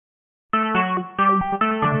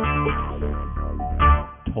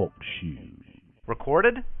Shoes.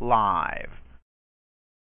 Recorded live.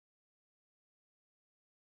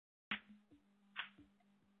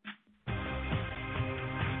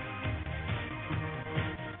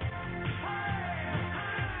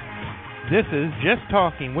 This is Just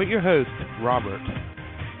Talking with your host, Robert.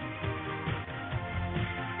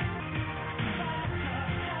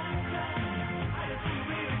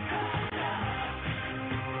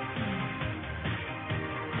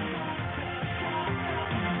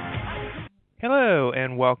 Hello,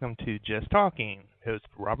 and welcome to Just Talking. Host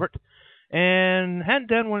Robert. And hadn't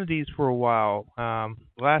done one of these for a while.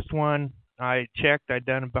 Last one I checked, I'd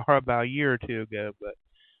done about a year or two ago, but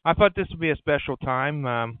I thought this would be a special time.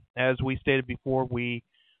 As we stated before, we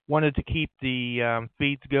wanted to keep the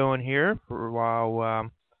feeds going here for a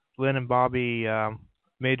while. Lynn and Bobby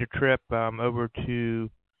made a trip over to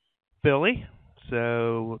Philly.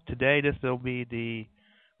 So today this will be the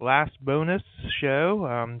last bonus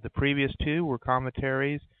show. The previous two were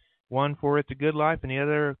commentaries. One for It's a Good Life and the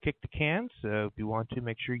other Kick the Can. So if you want to,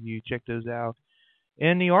 make sure you check those out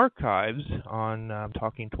in the archives on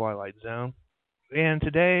Talking Twilight Zone. And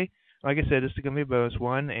today, like I said, this is going to be a bonus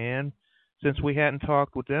one. And since we hadn't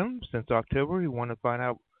talked with them since October, we want to find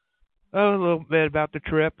out a little bit about the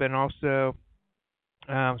trip and also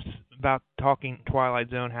about Talking Twilight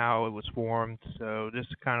Zone, how it was formed. So this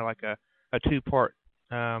is kind of like a two-part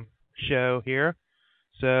show here.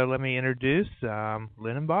 So let me introduce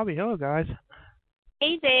Lynn and Bobby. Hello, guys.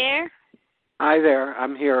 Hey there. Hi there.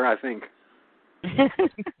 I'm here, I think.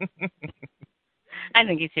 I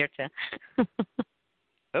think he's here too.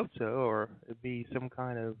 Hope so, or it'd be some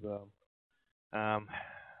kind of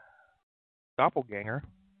doppelganger.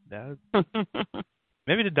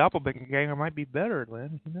 Maybe the doppelganger might be better,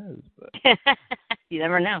 Lynn. Who knows? But you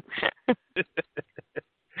never know.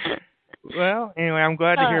 Well, anyway, I'm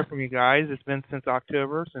glad to hear from you guys. It's been since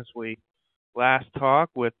October since we last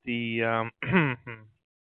talked with the, I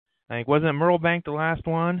think, wasn't it Myrtle Bank the last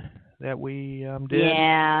one that we did?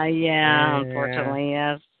 Yeah, unfortunately,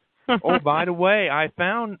 yes. Oh, by the way, I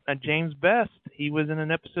found James Best. He was in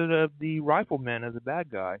an episode of The Rifleman as a bad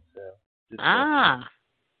guy. So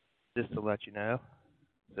just to let you know.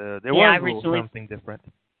 So there was a little something different.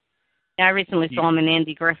 Yeah, I recently saw him in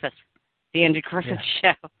Andy Griffith, the Andy Griffith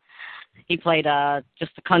show. He played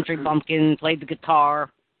just a country bumpkin, played the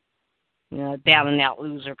guitar, down and out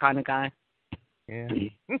loser kind of guy. Yeah.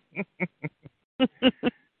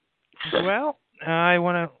 Well, I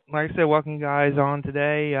want to, like I said, welcome you guys on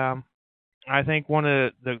today. I think one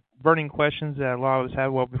of the burning questions that a lot of us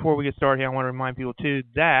have, well, before we get started here, I want to remind people, too,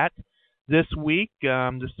 that this week,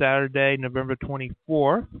 this Saturday, November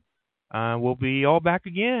 24th, we'll be all back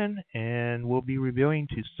again, and we'll be reviewing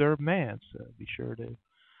To Serve Man. So be sure to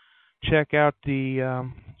check out the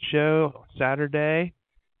show Saturday.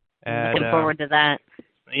 Looking forward to that.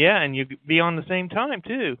 Yeah, and you'll be on the same time,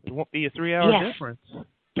 too. It won't be a 3-hour difference.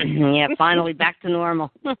 Yeah, finally back to normal.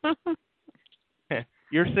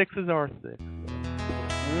 Your 6 is our 6.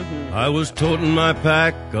 I was toting my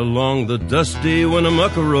pack along the dusty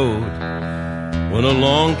Winnemucca Road when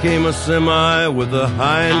along came a semi with a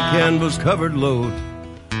high and canvas-covered load.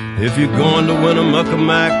 If you're going to Winnemucca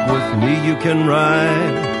Mac with me, you can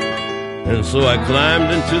ride. And so I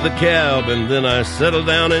climbed into the cab and then I settled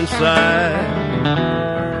down inside.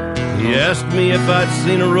 He asked me if I'd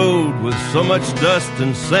seen a road with so much dust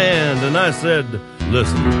and sand, and I said,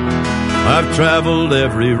 listen, I've traveled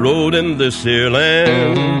every road in this here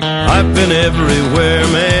land. I've been everywhere,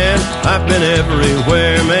 man. I've been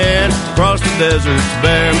everywhere, man. Across the deserts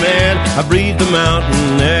bare, man. I breathe the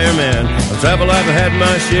mountain air, man. I've traveled, I've had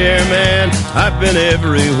my share, man. I've been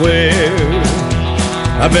everywhere.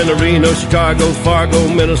 I've been to Reno, Chicago, Fargo,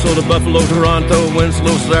 Minnesota, Buffalo, Toronto,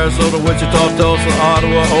 Winslow, Sarasota, Wichita, Tulsa,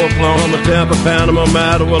 Ottawa, Oklahoma, Tampa, Panama,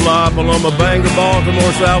 Mattawa, La Paloma, Bangor,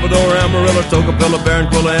 Baltimore, Salvador, Amarillo, Tocopilla,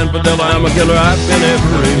 Barranquilla, and Padilla. I'm a killer. I've been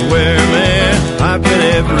everywhere, man. I've been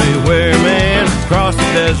everywhere, man. Across the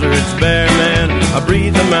deserts bare, man. I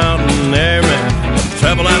breathe the mountain air, man. I've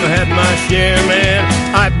traveled, I've had my share, man.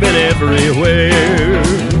 I've been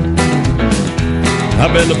everywhere. I've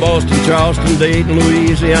been to Boston, Charleston, Dayton,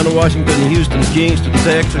 Louisiana, Washington, Houston, Kingston,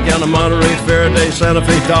 Texarkana, Monterey, Faraday, Santa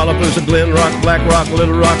Fe, Tallapoosa, Glen Rock, Black Rock,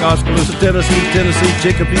 Little Rock, Oskaloosa, Tennessee,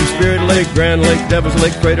 Chicopee, Spirit Lake, Grand Lake, Devil's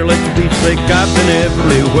Lake, Crater Lake, Beach Lake. I've been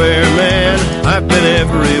everywhere, man. I've been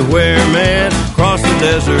everywhere, man. Across the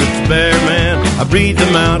deserts bare, man. I breathe the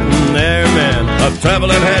mountain air, man. I've traveled,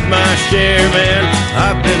 I've had my share, man.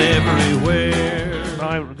 I've been everywhere. Well,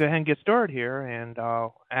 I'll go ahead and get started here, and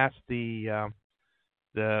I'll ask the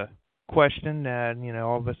question that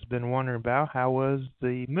all of us have been wondering about. How was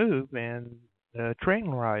the move? And train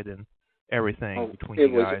ride and everything between it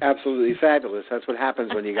you was guys. absolutely fabulous. That's what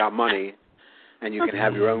happens when you got money, and you can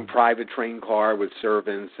have your own private train car with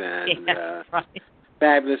servants and right.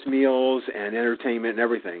 fabulous meals and entertainment and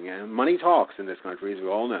everything. And money talks in this country, as we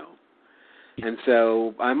all know. And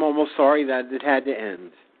so I'm almost sorry that it had to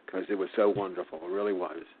end because it was so wonderful. It really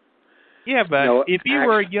was. Yeah, but if you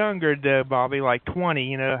were younger, though, Bobby, like 20,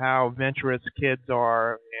 you know how adventurous kids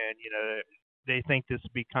are, and, you know, they think this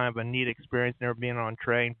would be kind of a neat experience, never being on a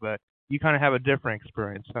train, but you kind of have a different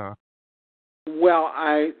experience, huh? Well,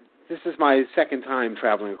 this is my second time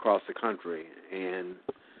traveling across the country, and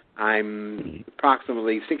I'm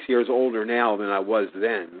approximately 6 years older now than I was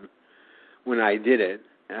then when I did it.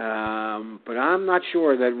 But I'm not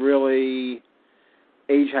sure that really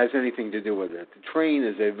age has anything to do with it. The train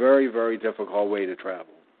is a very, very difficult way to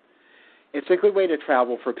travel. It's a good way to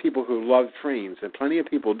travel for people who love trains, and plenty of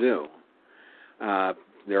people do.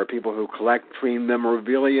 There are people who collect train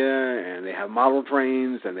memorabilia, and they have model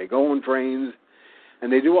trains, and they go on trains,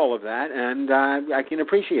 and they do all of that, and I can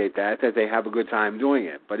appreciate that they have a good time doing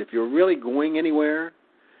it. But if you're really going anywhere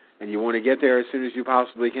and you want to get there as soon as you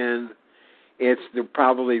possibly can, it's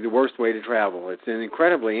probably the worst way to travel. It's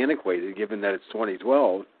incredibly antiquated, given that it's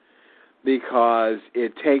 2012, because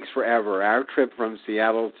it takes forever. Our trip from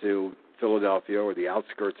Seattle to Philadelphia, or the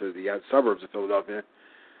outskirts of the suburbs of Philadelphia,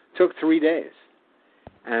 took 3 days.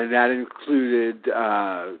 And that included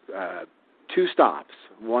 2 stops,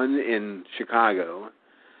 one in Chicago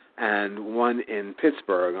and one in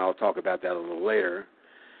Pittsburgh, and I'll talk about that a little later.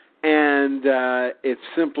 And it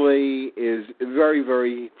simply is very,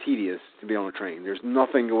 very tedious to be on a train. There's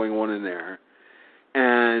nothing going on in there.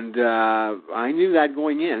 And I knew that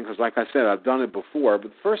going in because, like I said, I've done it before. But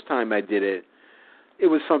the first time I did it, it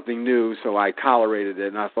was something new, so I tolerated it.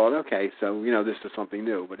 And I thought, okay, so, you know, this is something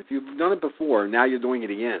new. But if you've done it before, now you're doing it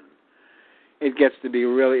again, it gets to be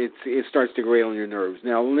really, it starts to grate on your nerves.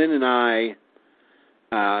 Now, Lynn and I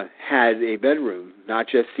had a bedroom, not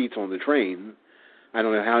just seats on the train. I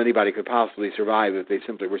don't know how anybody could possibly survive if they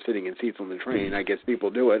simply were sitting in seats on the train. I guess people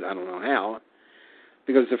do it. I don't know how.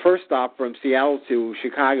 Because the first stop from Seattle to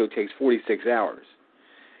Chicago takes 46 hours.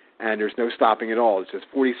 And there's no stopping at all. It's just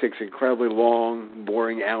 46 incredibly long,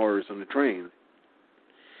 boring hours on the train.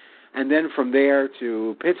 And then from there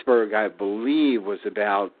to Pittsburgh, I believe, was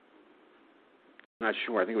about, I'm not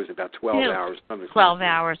sure, I think it was about 12 hours. 12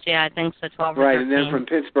 hours, yeah, I think so, 12 or 13. Right, and then from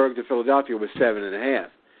Pittsburgh to Philadelphia was 7.5.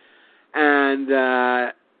 And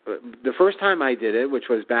the first time I did it, which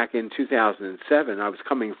was back in 2007, I was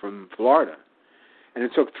coming from Florida. And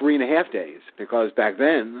it took 3.5 days because back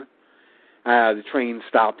then the train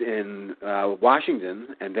stopped in Washington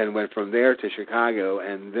and then went from there to Chicago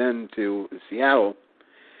and then to Seattle.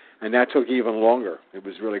 And that took even longer. It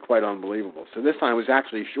was really quite unbelievable. So this time was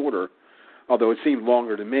actually shorter, although it seemed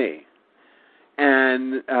longer to me.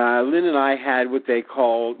 And Lynn and I had what they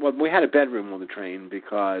called, well, we had a bedroom on the train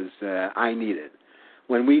because I need it.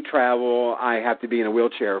 When we travel, I have to be in a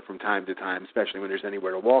wheelchair from time to time, especially when there's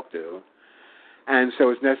anywhere to walk to. And so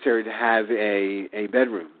it's necessary to have a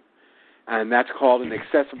bedroom. And that's called an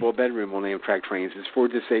accessible bedroom on Amtrak trains. It's for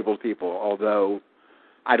disabled people, although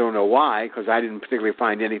I don't know why, because I didn't particularly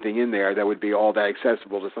find anything in there that would be all that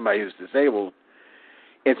accessible to somebody who's disabled.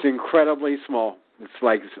 It's incredibly small. It's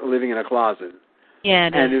like living in a closet. Yeah,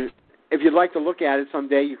 it and is. If you'd like to look at it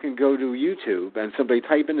someday, you can go to YouTube and simply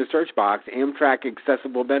type in the search box, Amtrak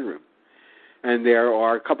Accessible Bedroom. And there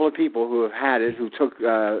are a couple of people who have had it, who took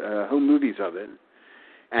home movies of it.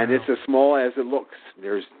 And it's as small as it looks.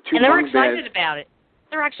 There's 2 and they're bunk excited beds. about it.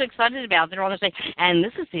 They're actually excited about it. They're all saying, and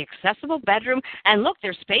this is the accessible bedroom, and look,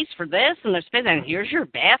 there's space for this, and there's space, and here's your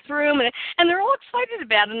bathroom, and they're all excited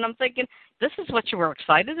about it. And I'm thinking, this is what you were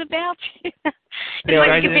excited about? Yeah, like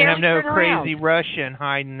I didn't have no crazy around. Russian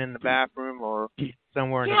hiding in the bathroom or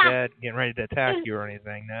somewhere in the bed getting ready to attack you or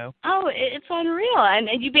anything, no? Oh, it's unreal, and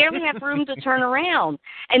you barely have room to turn around.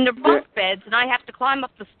 And they're bunk beds, and I have to climb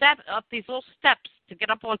up these little steps to get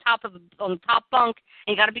up on the top bunk,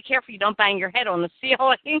 and you got to be careful you don't bang your head on the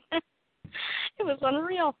ceiling. It was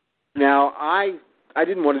unreal. Now, I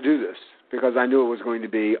didn't want to do this because I knew it was going to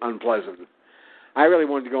be unpleasant. I really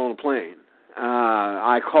wanted to go on a plane.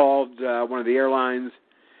 I called one of the airlines,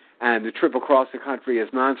 and the trip across the country is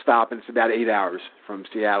nonstop, and it's about 8 hours from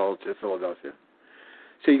Seattle to Philadelphia.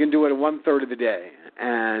 So you can do it in 1/3 of the day,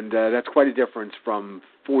 and that's quite a difference from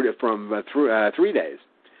 3 days.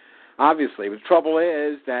 Obviously, the trouble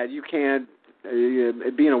is that you can't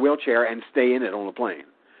be in a wheelchair and stay in it on a plane.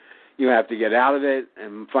 You have to get out of it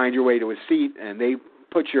and find your way to a seat, and they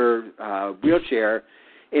put your wheelchair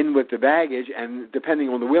in with the baggage, and depending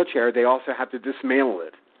on the wheelchair, they also have to dismantle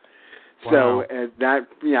it. So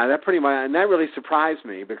that pretty much, and that really surprised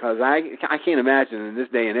me because I can't imagine in this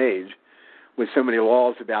day and age, with so many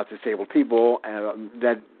laws about disabled people,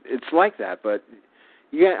 that it's like that. But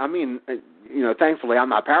yeah, I mean, thankfully I'm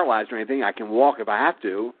not paralyzed or anything. I can walk if I have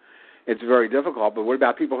to. It's very difficult. But what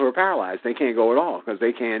about people who are paralyzed? They can't go at all because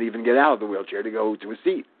they can't even get out of the wheelchair to go to a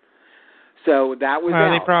seat. So that was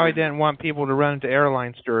They probably didn't want people to run into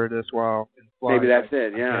airline stewardess while maybe that's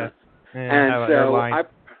it. Yeah. And so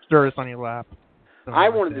stewardess on your lap. I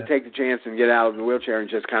wanted to take the chance and get out of the wheelchair and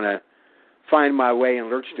just kind of find my way and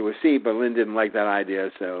lurch to a seat, but Lynn didn't like that idea,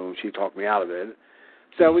 so she talked me out of it.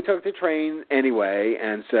 So we took the train anyway,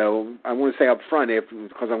 and so I want to say up front,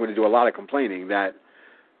 because I'm going to do a lot of complaining, that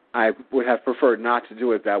I would have preferred not to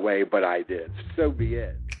do it that way, but I did. So be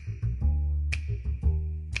it.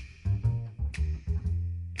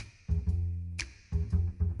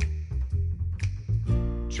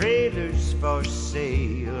 Trailers for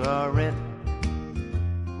sale or rent,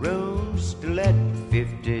 rooms to let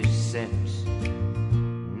 50 cents.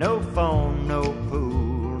 No phone, no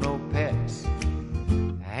pool, no pets.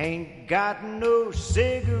 I ain't got no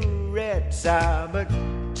cigarettes, but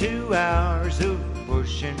 2 hours of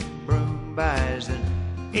pushing broom buys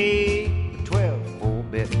an 8, 12,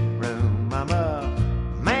 4-bedroom. I'm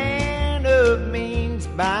a man of means,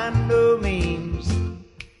 by no means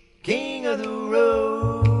king of the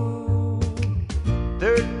road.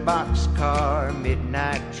 3rd boxcar,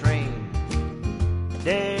 midnight train,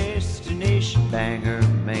 destination Bangor,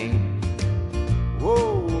 Maine.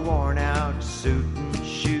 Whoa, worn out suit and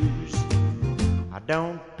shoes. I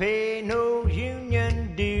don't pay no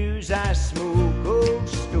union dues. I smoke old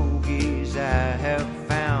stogies I have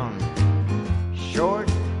found.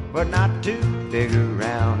 Short, but not too big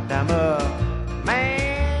around. I'm a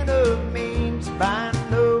man of means, by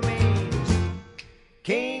no means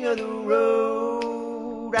king of the road.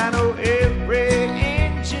 I know every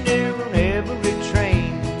engineer on every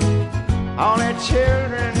train, all their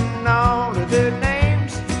children, all of their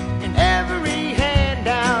names, and every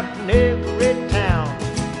handout in every town.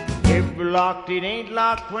 If we're locked, it ain't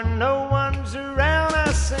locked when no one's around.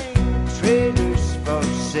 I sing trailers for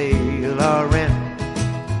sale or rent,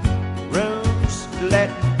 rooms to let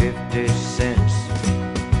 50 cents.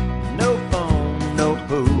 No phone, no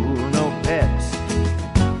pool, no pets.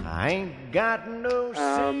 I ain't got no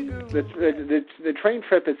the train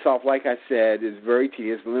trip itself, like I said, is very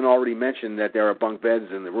tedious. Lynn already mentioned that there are bunk beds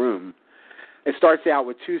in the room. It starts out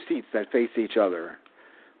with 2 seats that face each other,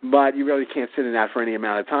 but you really can't sit in that for any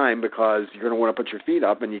amount of time because you're going to want to put your feet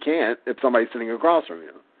up, and you can't if somebody's sitting across from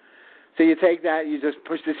you. So you take that, you just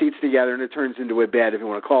push the seats together, and it turns into a bed, if you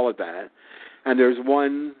want to call it that. And there's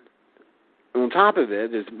one on top of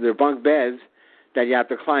it. There are bunk beds that you have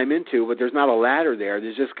to climb into, but there's not a ladder there.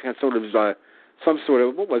 There's just kind of sort of some sort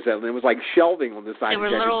of, what was that? It was like shelving on the side that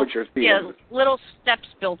you had to put your feet on. Little steps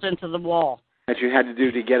built into the wall that you had to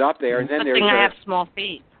do to get up there. And then I have small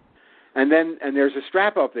feet. And there's a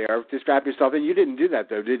strap up there to strap yourself in. You didn't do that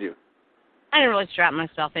though, did you? I didn't really strap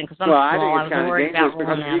myself in because I'm small. I think it's kind of dangerous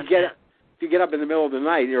because if you get up in the middle of the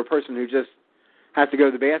night, you're a person who just has to go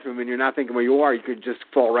to the bathroom and you're not thinking where you are, you could just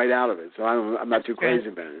fall right out of it. So I'm not too crazy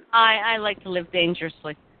about it. I like to live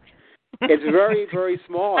dangerously. It's very, very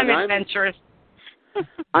small. I'm adventurous.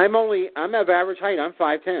 I'm of average height. I'm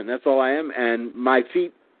 5'10". That's all I am, and my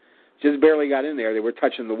feet just barely got in there. They were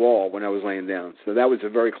touching the wall when I was laying down. So that was a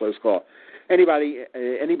very close call. Anybody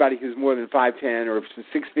who's more than 5'10" or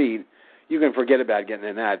 6 feet, you can forget about getting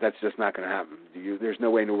in that. That's just not going to happen. There's no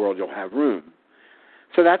way in the world you'll have room.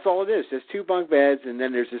 So that's all it is. There's 2 bunk beds, and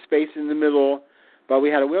then there's a space in the middle. But we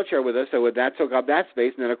had a wheelchair with us, so that took up that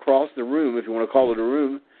space. And then across the room, if you want to call it a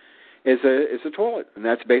room, is a toilet. And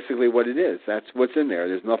that's basically what it is. That's what's in there.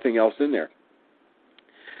 There's nothing else in there.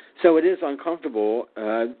 So it is uncomfortable.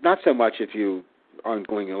 Not so much if you aren't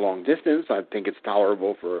going a long distance. I think it's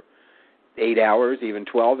tolerable for 8 hours, even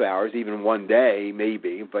 12 hours, even one day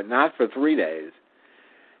maybe, but not for 3 days.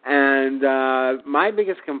 And my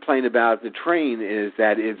biggest complaint about the train is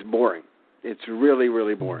that it's boring. It's really,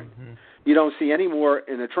 really boring. Mm-hmm. You don't see any more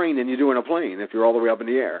in a train than you do in a plane if you're all the way up in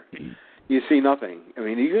the air. You see nothing. I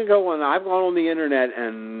mean, you can go on. I've gone on the internet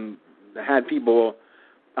and had people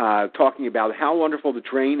talking about how wonderful the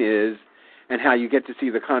train is and how you get to see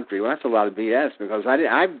the country. Well, that's a lot of BS because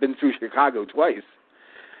I've been through Chicago twice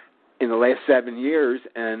in the last 7 years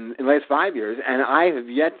and in the last 5 years, and I have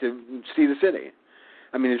yet to see the city.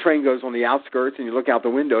 I mean, the train goes on the outskirts, and you look out the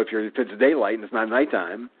window if it's daylight and it's not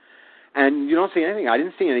nighttime, and you don't see anything. I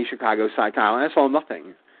didn't see any Chicago skyline. I saw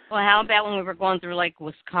nothing. Well, how about when we were going through, like,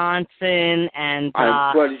 Wisconsin and...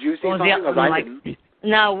 did you see something? Because I didn't.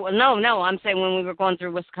 No. I'm saying when we were going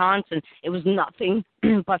through Wisconsin, it was nothing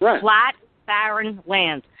but flat, barren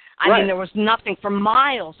land. I mean, there was nothing for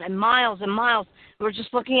miles and miles and miles. We were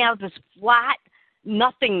just looking out at this flat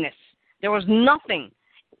nothingness. There was nothing.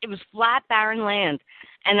 It was flat, barren land.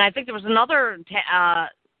 And I think there was another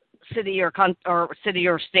city or city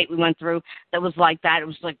or state we went through that was like that. It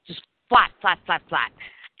was like just flat.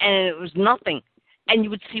 And it was nothing. And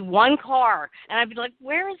you would see one car, and I'd be like,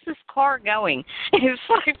 where is this car going? And it's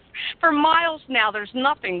like, for miles now, there's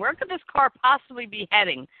nothing. Where could this car possibly be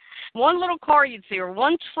heading? One little car you'd see, or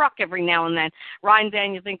one truck every now and then riding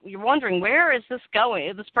down. You're wondering, where is this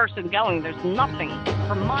going? This person going? There's nothing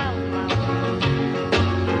for miles and miles.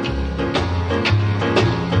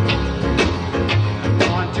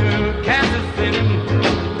 Going to Kansas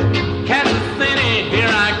City, here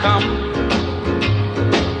I come.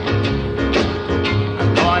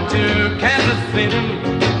 I'm going to Kansas City,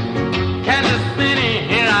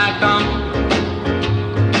 here I come.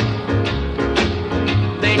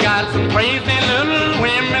 They got some crazy little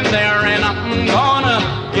women there, and I'm gonna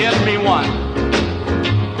get me one.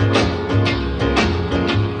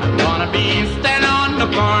 I'm gonna be standing on the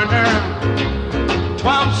corner,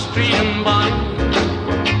 12th Street and Bun.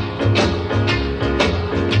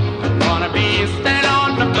 I'm gonna be standing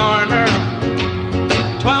on the corner,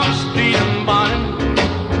 12th Street and Bun,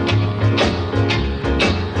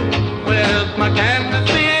 with my Kansas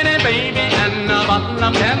City baby and a bottle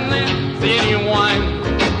of Kansas City wine.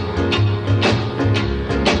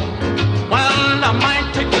 I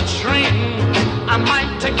might take the train, I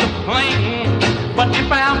might take the plane, but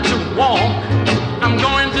if I have to walk, I'm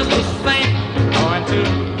going just the same. Going to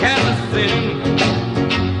Kansas City,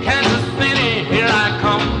 here I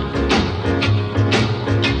come.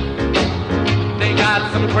 They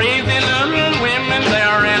got some crazy little women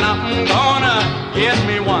there, and I'm gonna get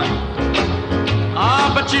me one.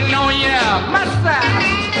 Oh, but you know, yeah, my side.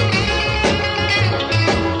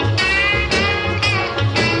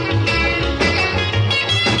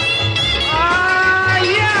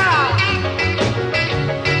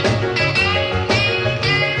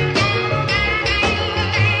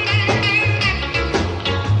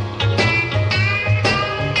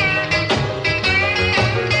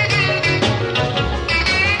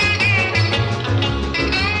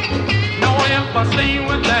 If I stay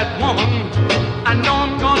with that woman, I know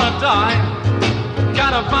I'm gonna die.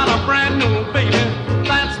 Gotta find a brand new baby,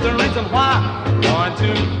 that's the reason why. Going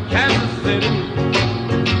to Kansas City,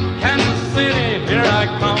 here I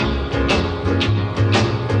come.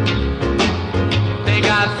 They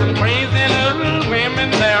got some crazy little women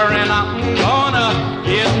there, and I'm gonna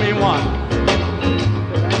get me one.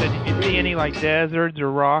 So did you see any like deserts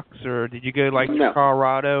or rocks, or did you go like to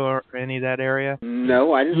Colorado or any of that area?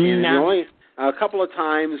 No, I didn't see any. Only a couple of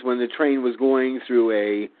times when the train was going through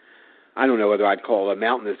I don't know whether I'd call it a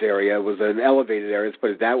mountainous area. It was an elevated area, let's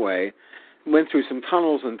put it that way. Went through some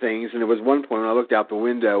tunnels and things, and there was one point when I looked out the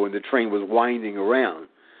window and the train was winding around.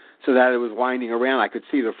 So that it was winding around, I could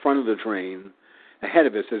see the front of the train ahead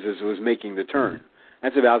of us as it was making the turn.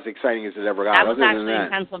 That's about as exciting as it ever got. That was actually in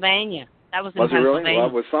Pennsylvania. That was in Pennsylvania. Was it really? Well,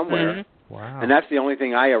 it was somewhere. Mm-hmm. Wow. And that's the only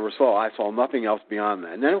thing I ever saw. I saw nothing else beyond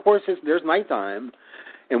that. And then, of course, there's nighttime,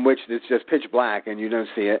 in which it's just pitch black and you don't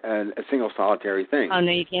see a single solitary thing. Oh,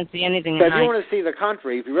 no, you can't see anything So at if night. you want to see the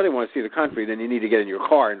country, if you really want to see the country, then you need to get in your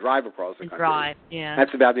car and drive across the country. Drive, yeah.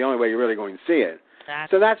 That's about the only way you're really going to see it.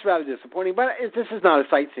 Exactly. So that's rather disappointing. But this is not a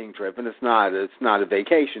sightseeing trip, and it's not a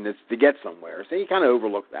vacation. It's to get somewhere. So you kind of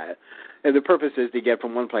overlook that. And the purpose is to get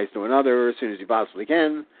from one place to another as soon as you possibly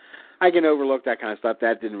can. I can overlook that kind of stuff.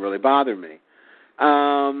 That didn't really bother me.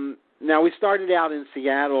 Now, we started out in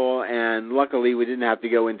Seattle, and luckily we didn't have to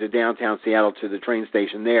go into downtown Seattle to the train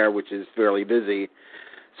station there, which is fairly busy.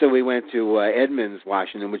 So we went to Edmonds,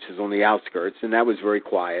 Washington, which is on the outskirts, and that was very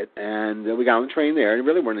quiet. And we got on the train there, and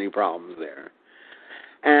there really weren't any problems there.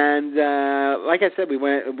 And like I said, we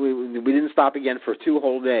didn't stop again for 2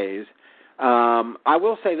 whole days. I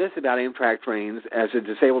will say this about Amtrak trains. As a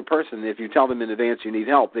disabled person, if you tell them in advance you need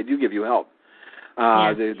help, they do give you help.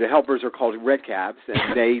 The helpers are called red caps,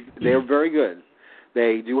 and they're very good.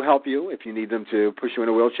 They do help you if you need them to push you in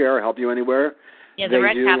a wheelchair or help you anywhere. Yeah, the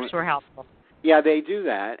red caps were helpful. Yeah, they do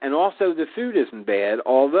that. And also the food isn't bad,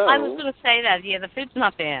 although... I was going to say that. Yeah, the food's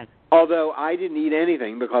not bad. Although I didn't eat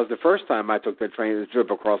anything because the first time I took the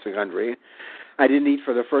trip across the country, I didn't eat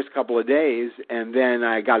for the first couple of days, and then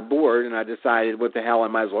I got bored, and I decided, what the hell, I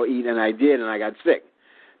might as well eat, and I did, and I got sick.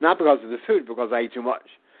 Not because of the food, because I ate too much.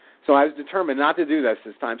 So I was determined not to do this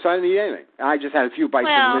time. So I didn't eat anything. I just had a few bites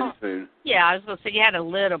of Lynn's food. Yeah, I was going to say you had a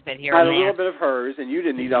little bit here I and had a there. little bit of hers, and you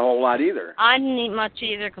didn't eat a whole lot either. I didn't eat much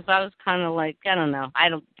either because I was kind of like, I don't know. I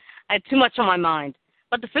had too much on my mind.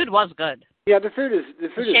 But the food was good. Yeah, the food is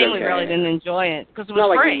Shame okay. we really didn't enjoy it because it was not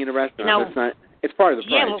like free. eating in a restaurant. You know, It's not. It's part of the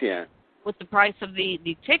price. Yeah. With the price of the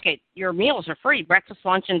ticket, your meals are free, breakfast,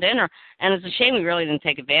 lunch, and dinner. And it's a shame we really didn't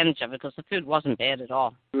take advantage of it because the food wasn't bad at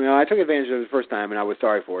all. Well, I took advantage of it the first time, and I was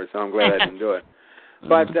sorry for it, so I'm glad I didn't do it.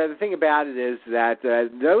 But the thing about it is that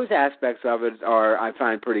those aspects of it I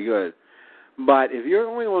find pretty good. But if you're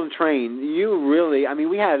only on the train, you really, I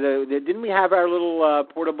mean, didn't we have our little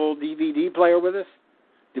portable DVD player with us?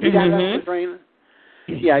 Did we have that on the train?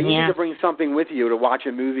 Yeah, you need to bring something with you to watch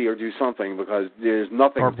a movie or do something because there's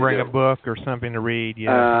nothing or to bring do. a book or something to read.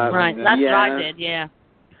 Yeah, right. That's what I did. Yeah.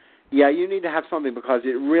 Yeah, you need to have something because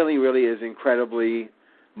it really, really is incredibly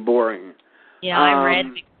boring. Yeah, I read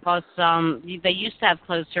because they used to have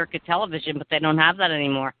closed circuit television, but they don't have that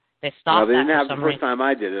anymore. They stopped. Well, they didn't that have for the some first time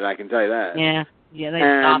I did it. I can tell you that. Yeah, they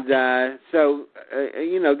stopped. And so,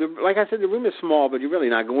 like I said, the room is small, but you're really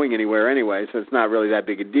not going anywhere anyway, so it's not really that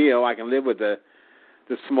big a deal. I can live with the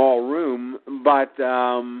small room, but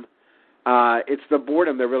it's the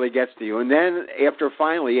boredom that really gets to you. And then after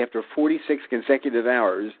 46 consecutive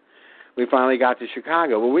hours, we finally got to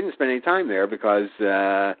Chicago. Well, we didn't spend any time there because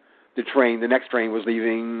the next train was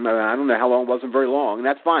leaving, I don't know how long, it wasn't very long, and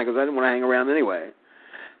that's fine because I didn't want to hang around anyway.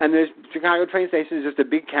 And the Chicago train station is just a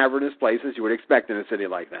big cavernous place, as you would expect in a city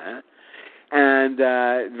like that. And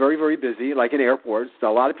very, very busy, like in airports.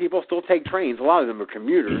 So a lot of people still take trains. A lot of them are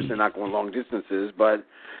commuters. They're not going long distances, but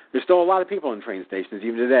there's still a lot of people in train stations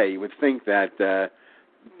even today. You would think that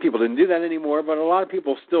people didn't do that anymore, but a lot of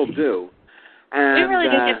people still do. And, we really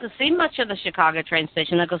didn't get to see much of the Chicago train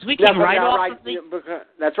station because we came right off of the...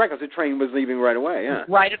 That's right, because the train was leaving right away, yeah.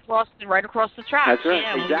 Right across the tracks. That's right,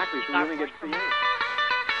 yeah, exactly. So you didn't get to see it.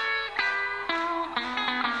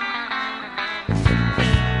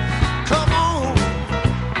 Come on,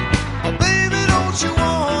 baby, don't you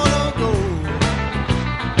wanna go?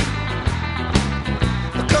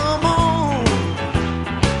 Come on,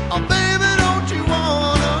 baby, don't you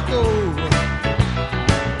wanna go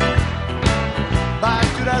back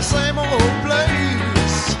to that same old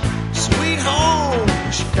place, sweet home,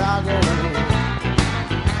 Chicago?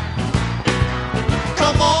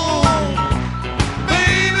 Come on,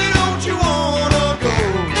 baby, don't you wanna go?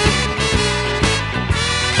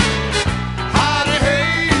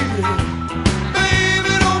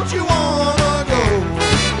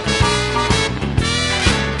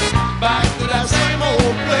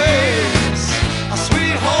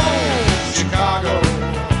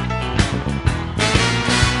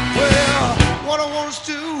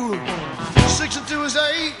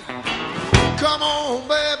 Come on,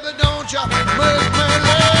 baby, don't you make me lay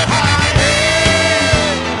high.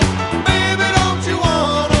 Hey, baby, don't you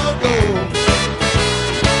wanna go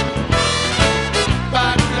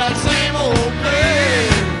back to that same old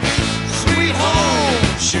place, sweet home,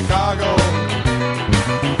 Chicago?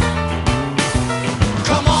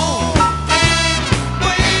 Come on,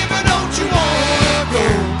 baby, don't you wanna go?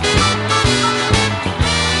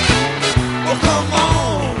 Oh, come on.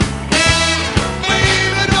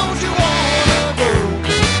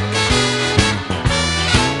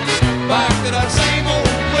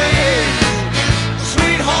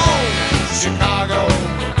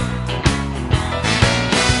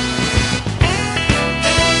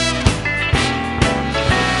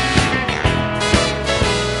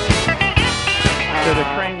 So the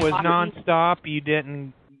train was nonstop. You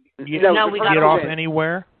didn't get off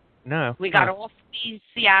anywhere? No. We got off the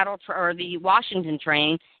Seattle or the Washington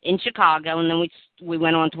train in Chicago, and then we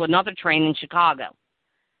went on to another train in Chicago.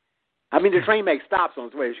 I mean, the train makes stops on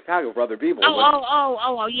its way to Chicago for other people.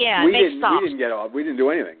 Yeah. We didn't get off. We didn't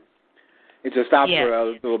do anything. It just stops for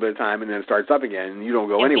a little bit of time and then it starts up again, and you don't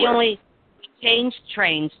go anywhere. We only changed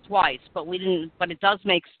trains twice, but we didn't. But it does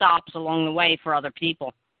make stops along the way for other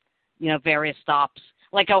people. You know, various stops.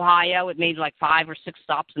 Like Ohio, it made like 5 or 6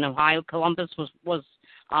 stops in Ohio. Columbus wasn't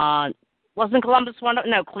Columbus one?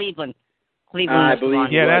 No, Cleveland. Cleveland. I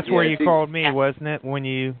believe. Yeah, that's where you called me, wasn't it? When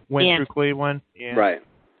you went through Cleveland. Yeah. Right.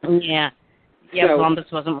 Yeah. Yeah, so, Columbus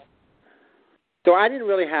wasn't. So I didn't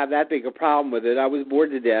really have that big a problem with it. I was bored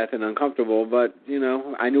to death and uncomfortable, but, you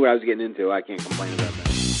know, I knew what I was getting into. I can't complain about that.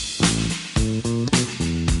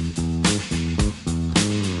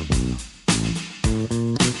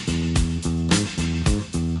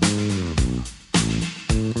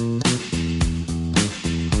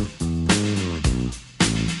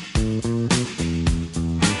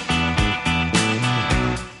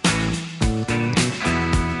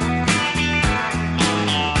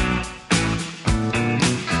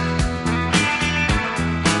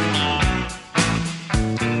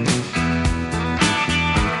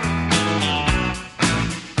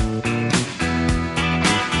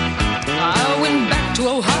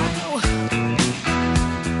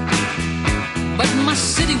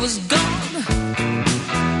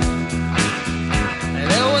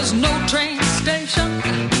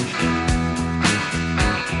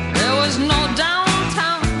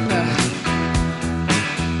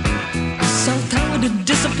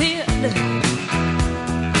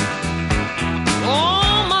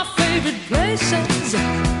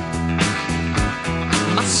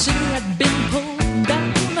 city had been pulled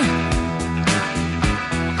down,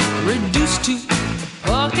 reduced to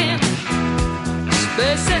parking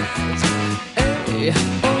spaces. Hey,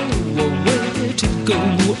 oh, where to go,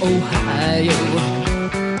 Ohio?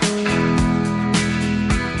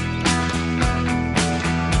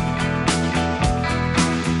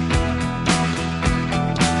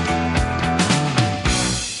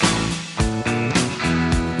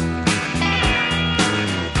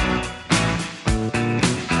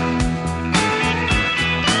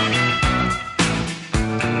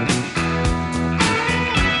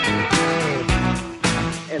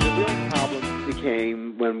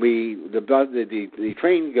 The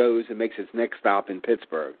train goes and makes its next stop in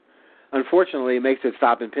Pittsburgh. Unfortunately, it makes its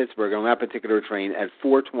stop in Pittsburgh on that particular train at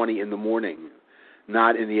 4:20 in the morning,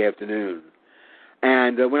 not in the afternoon.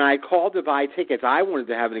 And when I called to buy tickets, I wanted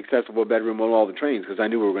to have an accessible bedroom on all the trains because I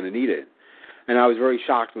knew we were going to need it. And I was very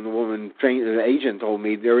shocked when the agent told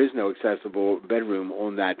me there is no accessible bedroom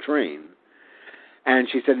on that train. And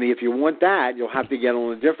she said to me, if you want that, you'll have to get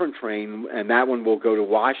on a different train, and that one will go to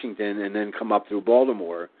Washington and then come up through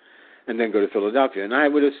Baltimore and then go to Philadelphia. And I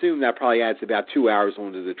would assume that probably adds about 2 hours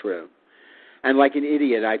onto the trip. And like an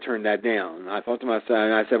idiot, I turned that down. I thought to myself,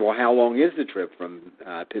 and I said, well, how long is the trip from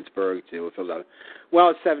Pittsburgh to Philadelphia? Well,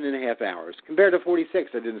 it's 7.5 hours. Compared to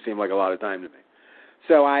 46, that didn't seem like a lot of time to me.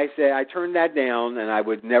 So I said, I turned that down, and I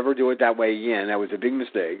would never do it that way again. That was a big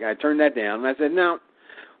mistake. I turned that down, and I said, no,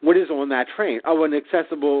 what is on that train? Oh, what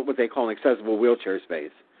they call an accessible wheelchair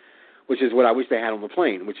space, which is what I wish they had on the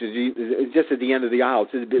plane, which is just at the end of the aisle.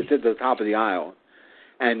 It's at the top of the aisle.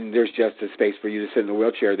 And there's just a space for you to sit in a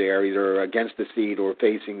wheelchair there, either against the seat or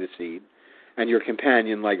facing the seat. And your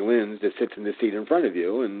companion, like Lynn's, just sits in the seat in front of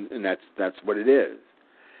you, and that's what it is.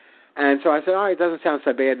 And so I said, all right, it doesn't sound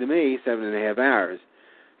so bad to me, 7.5 hours.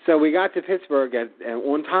 So we got to Pittsburgh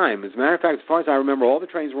on time. As a matter of fact, as far as I remember, all the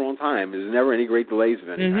trains were on time. There's never any great delays of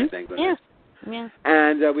any kind, I think. Yeah.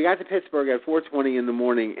 And we got to Pittsburgh at 4:20 in the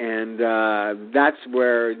morning, and that's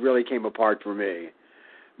where it really came apart for me,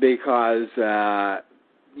 because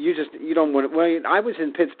you don't want to. Well, I was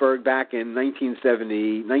in Pittsburgh back in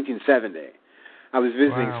 1970. I was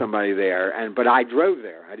visiting somebody there, but I drove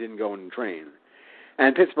there. I didn't go on the train.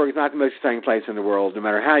 And Pittsburgh is not the most exciting place in the world, no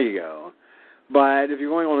matter how you go. But if you're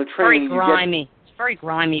going on a train, it's a very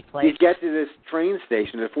grimy place. You get to this train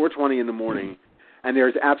station at 4:20 in the morning, and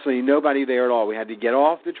there's absolutely nobody there at all. We had to get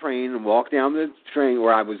off the train and walk down the train,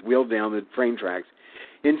 where I was wheeled down the train tracks,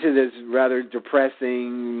 into this rather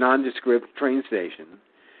depressing, nondescript train station.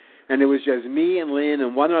 And it was just me and Lynn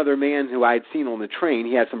and one other man who I had seen on the train.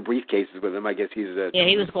 He had some briefcases with him. I guess he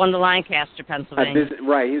was going to Lancaster, Pennsylvania.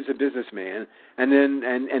 Right, he was a businessman. And then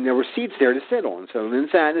and there were seats there to sit on. So Lynn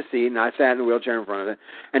sat in a seat, and I sat in a wheelchair in front of it.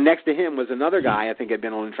 And next to him was another guy I think had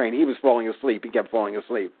been on the train. He was falling asleep. He kept falling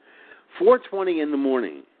asleep. 4:20 in the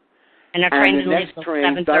morning. And our train didn't leave until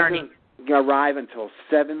 7:30. Doesn't arrive until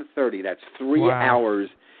 7:30. That's 3 hours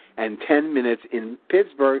and 10 minutes in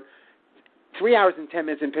Pittsburgh. 3 hours and 10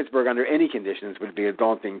 minutes in Pittsburgh under any conditions would be a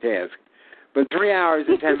daunting task. But 3 hours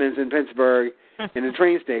and 10 minutes in Pittsburgh in a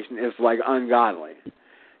train station is like ungodly.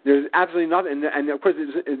 There's absolutely nothing. And of course,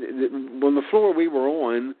 on the floor we were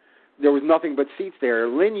on, there was nothing but seats there.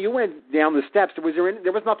 Lynn, you went down the steps. There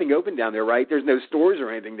was nothing open down there, right? There's no stores or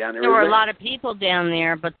anything down there. There were a lot of people down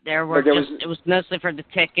there, but it was mostly for the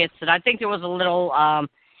tickets. And I think there was a little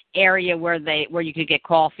area where you could get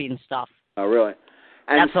coffee and stuff. Oh, really?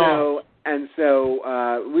 That's all. And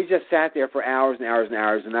so we just sat there for hours and hours and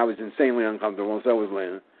hours, and I was insanely uncomfortable, and so was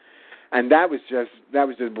Lynn. And that was just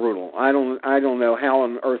brutal. I don't know how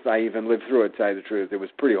on earth I even lived through it, to tell you the truth. It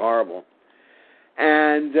was pretty horrible.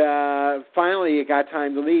 And finally, it got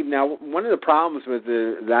time to leave. Now, one of the problems with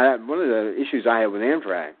one of the issues I have with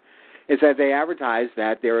Amtrak is that they advertise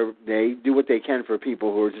that they do what they can for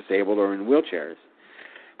people who are disabled or in wheelchairs.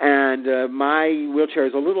 And my wheelchair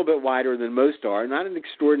is a little bit wider than most are, not an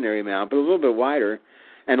extraordinary amount, but a little bit wider.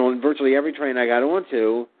 And on virtually every train I got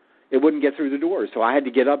onto, it wouldn't get through the doors, so I had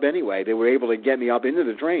to get up anyway. They were able to get me up into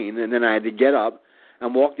the train, and then I had to get up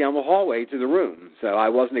and walk down the hallway to the room. So I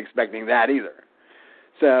wasn't expecting that either.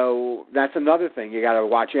 So that's another thing you got to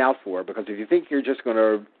watch out for, because if you think you're just going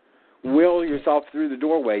to will yourself through the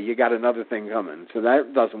doorway, you got another thing coming. So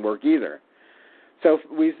that doesn't work either. So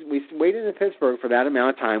we waited in Pittsburgh for that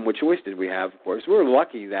amount of time. What choice did we have, of course? We were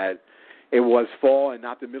lucky that it was fall and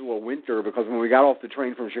not the middle of winter, because when we got off the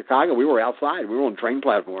train from Chicago, we were outside. We were on the train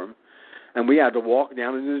platform, and we had to walk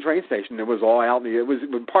down into the train station. It was all out. It was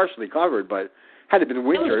partially covered, but had it been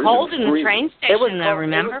winter. It was cold in the train station,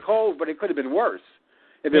 remember? It was cold, but it could have been worse.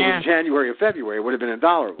 If it was January or February, it would have been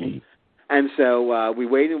intolerable. And so we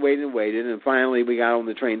waited, and finally we got on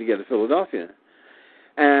the train to get to Philadelphia.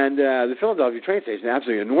 And the Philadelphia train station is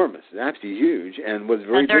absolutely enormous, absolutely huge, and was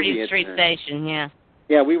very busy. 30th Street Station, yeah.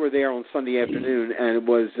 Yeah, we were there on Sunday afternoon, and it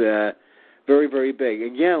was very, very big.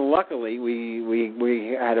 Again, luckily,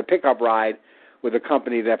 we had a pickup ride with a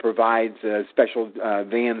company that provides a special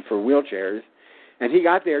van for wheelchairs, and he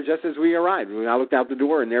got there just as we arrived. I looked out the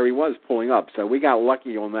door, and there he was pulling up, so we got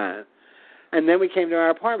lucky on that. And then we came to our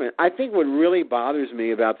apartment. I think what really bothers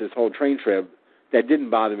me about this whole train trip that didn't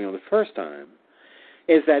bother me on the first time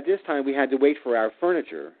is that this time we had to wait for our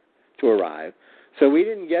furniture to arrive. So we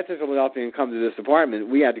didn't get to Philadelphia and come to this apartment.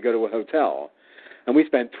 We had to go to a hotel. And we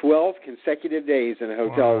spent 12 consecutive days in a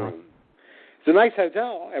hotel room. It's a nice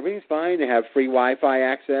hotel. Everything's fine. They have free Wi-Fi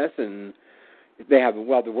access, and they have,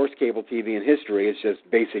 well, the worst cable TV in history. It's just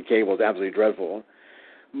basic cable. It's absolutely dreadful.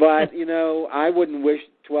 But, you know, I wouldn't wish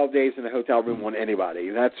 12 days in a hotel room on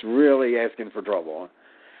anybody. That's really asking for trouble.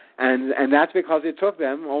 And that's because it took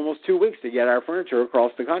them almost 2 weeks to get our furniture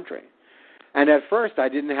across the country. And at first, I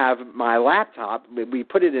didn't have my laptop. We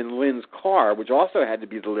put it in Lynn's car, which also had to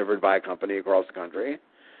be delivered by a company across the country,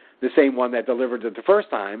 the same one that delivered it the first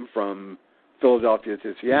time from Philadelphia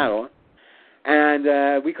to Seattle.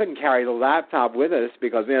 And we couldn't carry the laptop with us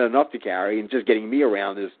because we had enough to carry, and just getting me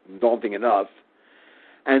around is daunting enough.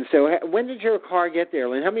 And so when did your car get there,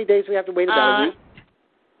 Lynn? How many days do we have to wait? About a week?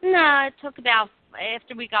 No, it took about,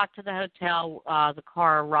 after we got to the hotel, the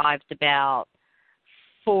car arrived about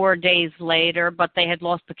 4 days later, but they had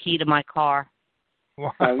lost the key to my car.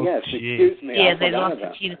 Wow. Oh, yes. Excuse me. Yeah, they lost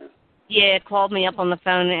the key. Yeah, called me up on the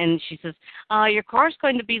phone, and she says, your car's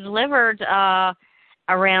going to be delivered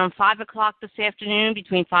around 5 o'clock this afternoon,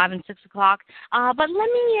 between 5 and 6 o'clock. But let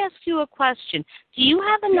me ask you a question. Do you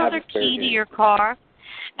have another key to your car?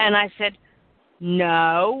 And I said,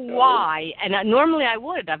 no, why? And normally I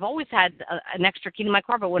would. I've always had an extra key to my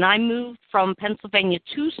car, but when I moved from Pennsylvania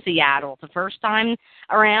to Seattle the first time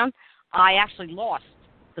around, I actually lost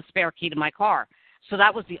the spare key to my car. So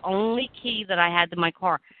that was the only key that I had to my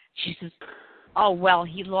car. She says, oh, well,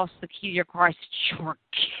 he lost the key to your car. I said, you're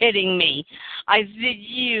kidding me. I said,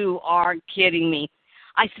 you are kidding me.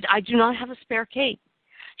 I said, I do not have a spare key.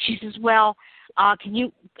 She says, well, can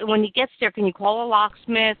you, when he gets there, can you call a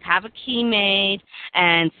locksmith, have a key made,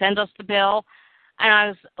 and send us the bill? And I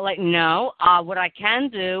was like, no. What I can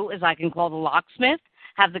do is I can call the locksmith,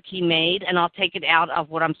 have the key made, and I'll take it out of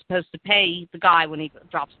what I'm supposed to pay the guy when he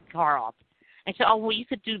drops the car off. I said, oh, well, you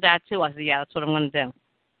could do that, too. I said, yeah, that's what I'm going to do.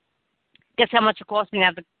 Guess how much it cost me to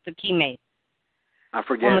have the key made? I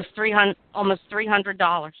forget. Almost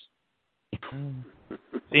 $300.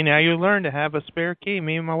 See, now you learn to have a spare key.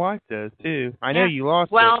 Me and my wife does, too. I know you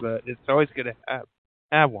lost it, but it's always good to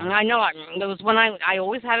have one. I know. It was when I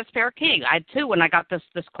always had a spare key. I had two when I got this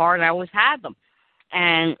car, and I always had them.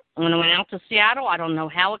 And when I went out to Seattle, I don't know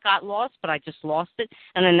how it got lost, but I just lost it,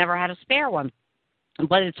 and I never had a spare one.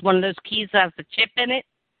 But it's one of those keys that has the chip in it.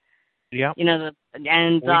 Yeah. You know,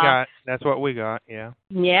 that's what we got, yeah.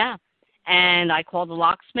 Yeah. And I called the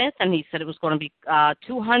locksmith, and he said it was going to be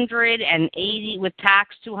 $280 with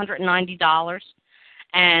tax, $290.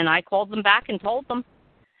 And I called them back and told them,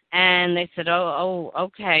 and they said, "Oh,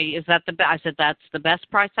 okay. Is that the best?" I said, "That's the best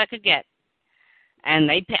price I could get." And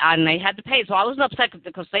they had to pay. So I wasn't upset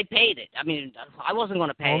because they paid it. I mean, I wasn't going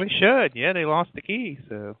to pay. Well, they should. Yeah, they lost the key,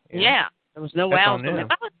 so yeah, there was no way else.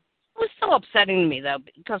 It was so upsetting to me, though,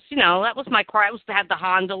 because, you know, that was my car. It had the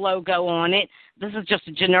Honda logo on it. This is just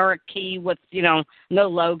a generic key with, you know, no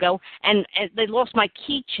logo. And they lost my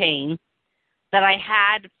keychain that I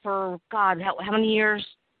had for, God, how many years?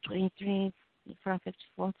 23,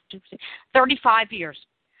 54, 35 years.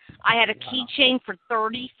 I had a keychain for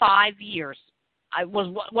 35 years. I was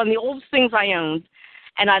one of the oldest things I owned,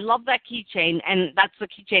 and I love that keychain, and that's the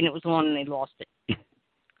keychain it was on, and they lost it.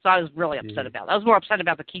 So I was really upset about it. I was more upset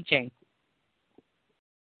about the keychain.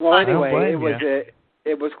 Well, anyway,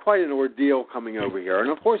 it was quite an ordeal coming over here. And,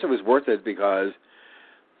 of course, it was worth it because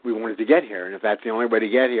we wanted to get here. And if that's the only way to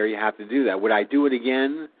get here, you have to do that. Would I do it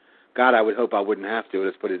again? God, I would hope I wouldn't have to.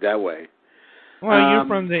 Let's put it that way. Well, you're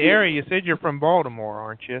from the area. You said you're from Baltimore,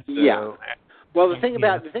 aren't you? So, yeah. Well, the thing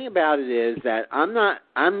about it is that I'm not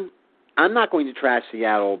going to trash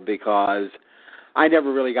Seattle because I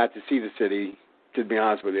never really got to see the city, to be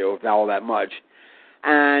honest with you, all that much.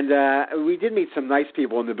 And we did meet some nice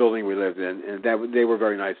people in the building we lived in, and they were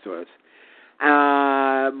very nice to us.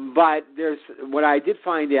 But what I did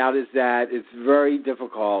find out is that it's very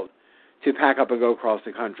difficult to pack up and go across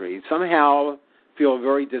the country. Somehow feel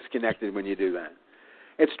very disconnected when you do that.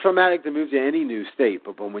 It's traumatic to move to any new state,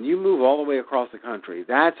 but when you move all the way across the country,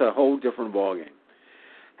 that's a whole different ballgame.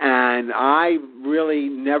 And I really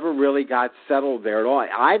never really got settled there at all.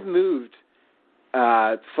 I've moved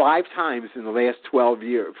 5 times in the last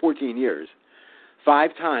 14 years.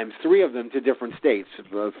 5 times, 3 of them to different states,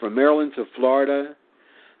 from Maryland to Florida,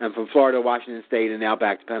 and from Florida to Washington State, and now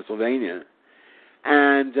back to Pennsylvania.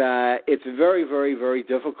 And it's very, very, very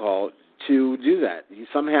difficult to do that.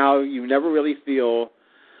 Somehow you never really feel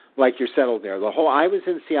like you're settled there. I was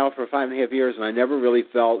in Seattle for 5.5 years, and I never really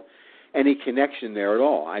felt any connection there at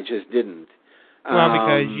all. I just didn't. Well,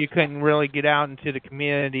 because you couldn't really get out into the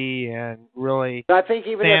community and really I think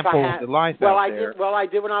even sample if I had, the life well, out I there. did. Well, I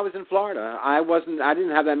did when I was in Florida. I didn't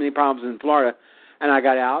have that many problems in Florida, and I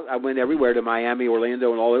got out. I went everywhere, to Miami,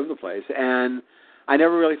 Orlando, and all over the place, and I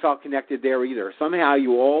never really felt connected there either. Somehow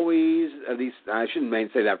you always, at least I shouldn't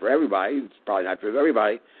say that for everybody. It's probably not for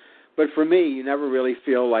everybody, but for me, you never really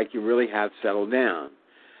feel like you really have settled down.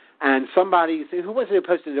 And somebody, who was it who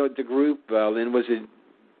posted the group, Lynn? Was it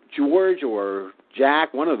George or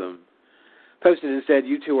Jack? One of them posted and said,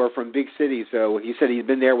 you two are from big cities. So he said he'd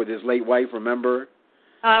been there with his late wife, remember?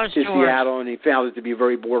 Oh, it was to George. Seattle, and he found it to be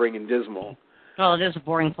very boring and dismal. Well, it is a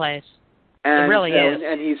boring place. And it really is.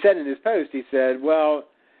 And he said in his post, he said, well,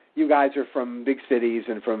 you guys are from big cities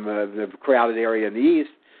and from the crowded area in the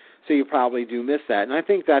East, so you probably do miss that. And I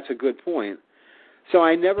think that's a good point. So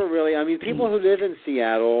I never really, people who live in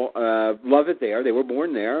Seattle love it there. They were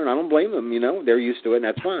born there, and I don't blame them. They're used to it, and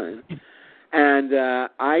that's fine. And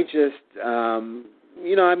I just, I'm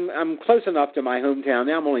close enough to my hometown.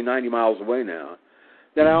 Now I'm only 90 miles away now,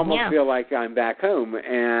 that I almost feel like I'm back home.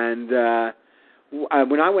 And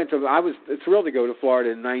when I was thrilled to go to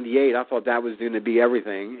Florida in '98. I thought that was going to be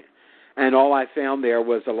everything. And all I found there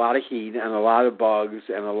was a lot of heat and a lot of bugs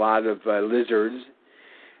and a lot of lizards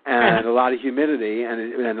and a lot of humidity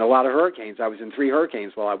and a lot of hurricanes. I was in 3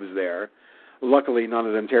 hurricanes while I was there. Luckily, none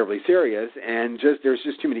of them terribly serious. And there's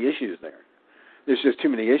just too many issues there. There's just too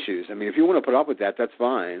many issues. If you want to put up with that, that's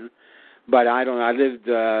fine. But I don't. I lived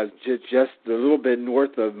just a little bit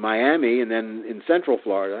north of Miami and then in Central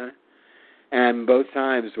Florida. And both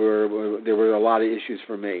times there were a lot of issues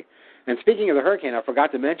for me. And speaking of the hurricane, I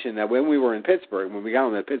forgot to mention that when we were in Pittsburgh, when we got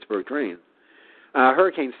on that Pittsburgh train,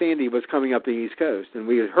 Hurricane Sandy was coming up the East Coast, and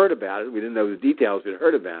we had heard about it. We didn't know the details, but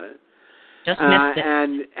heard about it. Just missed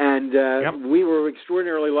it. And we were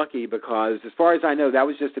extraordinarily lucky because, as far as I know, that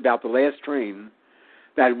was just about the last train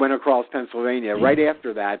that went across Pennsylvania. Right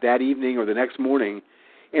after that evening or the next morning,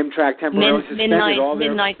 Amtrak temporarily suspended all their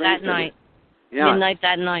midnight that night. Yeah. Midnight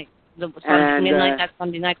that night. Midnight that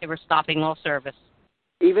Sunday night, they were stopping all service.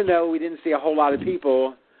 Even though we didn't see a whole lot of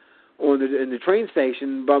people in the train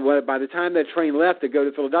station, but by the time that train left to go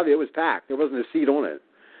to Philadelphia, it was packed. There wasn't a seat on it.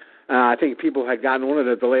 I think people had gotten on it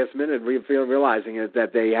at the last minute, realizing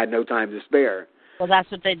that they had no time to spare. Well, that's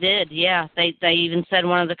what they did. Yeah, they even said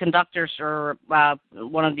one of the conductors or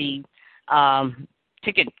one of the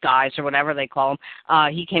ticket guys or whatever they call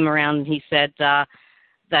them. He came around and he said that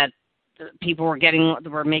people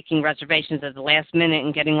were making reservations at the last minute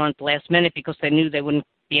and getting on at the last minute because they knew they wouldn't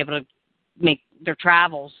be able to make their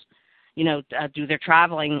travels, do their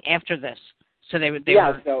traveling after this. So they were to be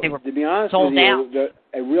honest sold with you, out.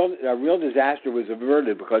 A real disaster was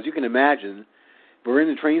averted because you can imagine we're in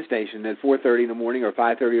the train station at 4:30 in the morning or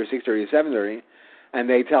 5:30 or 6:30 or 7:30, and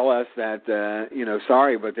they tell us that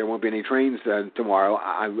sorry, but there won't be any trains tomorrow.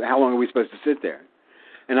 How long are we supposed to sit there?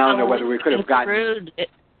 And I don't know whether we could have gotten.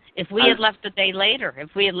 If we had left a day later,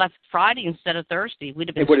 if we had left Friday instead of Thursday, we'd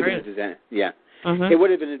have been screwed. It would have been a disaster. Yeah. It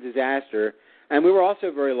would have been a disaster. And we were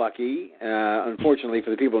also very lucky, unfortunately for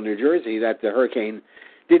the people in New Jersey, that the hurricane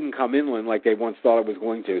didn't come inland like they once thought it was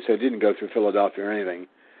going to. So it didn't go through Philadelphia or anything.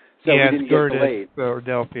 So we didn't get delayed.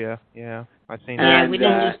 Philadelphia, yeah. I've seen that. Yeah, we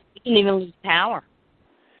didn't even lose power.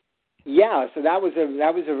 Yeah, so that was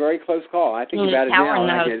a very close call. I think about it power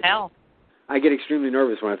now. In the hotel. I get extremely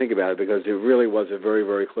nervous when I think about it because it really was a very,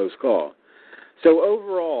 very close call. So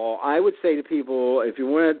overall, I would say to people, if you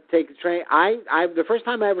want to take the train, the first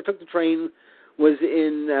time I ever took the train was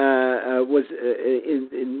in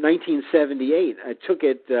 1978. I took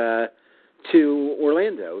it to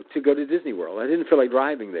Orlando to go to Disney World. I didn't feel like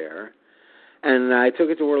driving there, and I took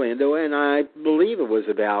it to Orlando, and I believe it was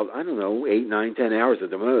about 8, 9, 10 hours at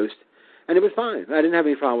the most. And it was fine. I didn't have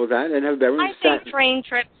any problem with that. I think train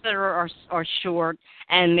trips that are short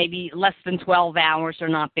and maybe less than 12 hours are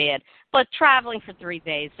not bad. But traveling for 3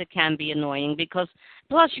 days, it can be annoying because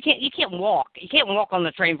plus you can't walk. You can't walk on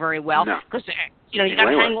the train very well because you got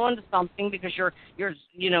to hang on to something because you're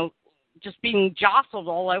just being jostled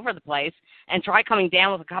all over the place. And try coming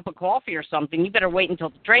down with a cup of coffee or something. You better wait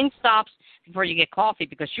until the train stops before you get coffee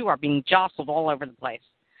because you are being jostled all over the place.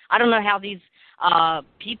 I don't know how these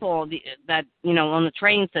people that, on the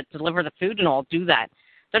trains that deliver the food and all do that.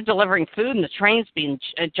 They're delivering food, and the train's being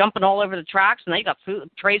jumping all over the tracks, and they got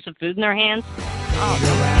trays of food in their hands.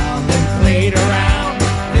 Played around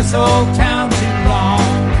this old town too long.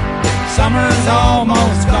 Summer's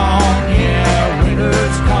almost gone, yeah,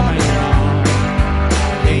 winter's coming on.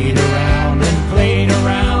 Played around and played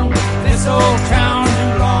around this old town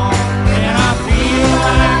too long, and I feel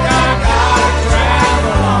like I gotta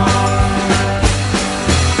travel on.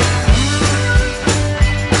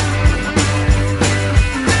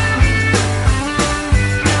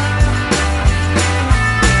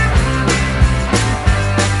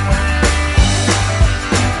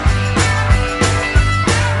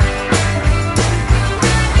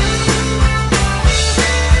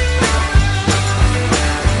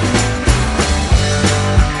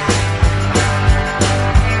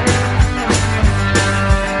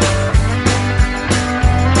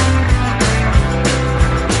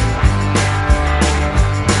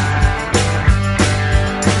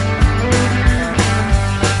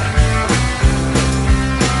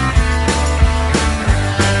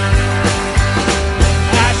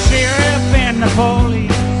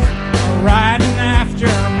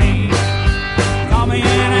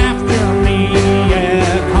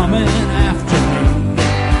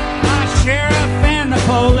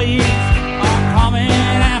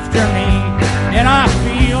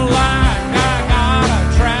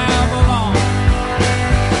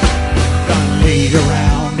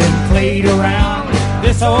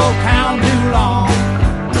 This old town too long.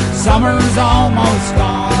 Summer's almost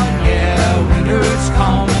gone, yeah, winter's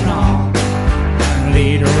coming on.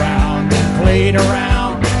 Played around and played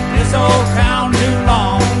around this old town too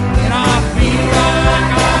long, and I feel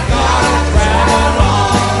like I gotta travel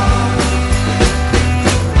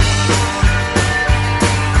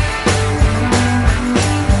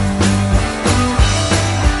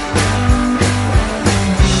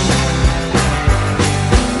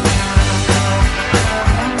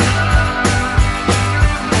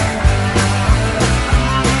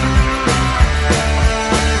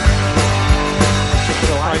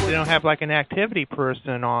have like an activity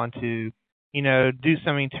person on to, do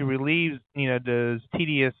something to relieve, those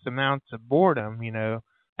tedious amounts of boredom,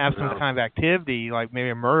 have some kind of activity, like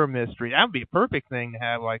maybe a murder mystery. That would be a perfect thing to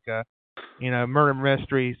have, like a, murder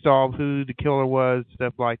mystery, solve who the killer was,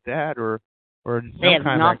 stuff like that, or some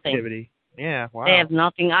kind of activity. Yeah, wow. They have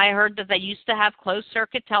nothing. I heard that they used to have closed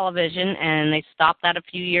circuit television, and they stopped that a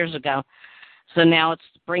few years ago. So now it's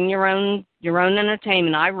bring your own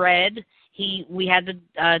entertainment. I read. We had the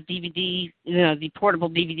DVD, the portable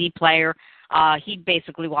DVD player. He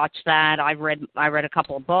basically watched that. I read a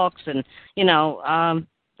couple of books, and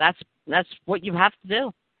that's what you have to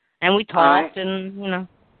do. And we talked,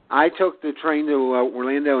 I took the train to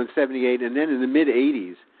Orlando in '78, and then in the mid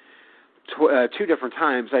 '80s, 2 different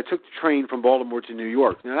times, I took the train from Baltimore to New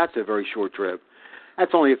York. Now that's a very short trip.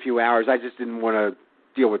 That's only a few hours. I just didn't want to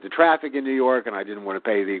deal with the traffic in New York, and I didn't want to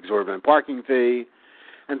pay the exorbitant parking fee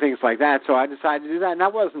and things like that, so I decided to do that, and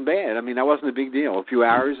that wasn't bad. I mean, that wasn't a big deal. A few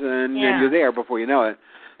hours, and you're there before you know it.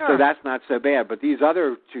 Sure. So that's not so bad. But these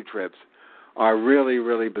other 2 trips are really,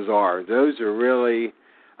 really bizarre. Those are really,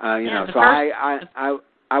 so I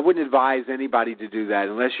wouldn't advise anybody to do that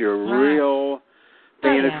unless you're a real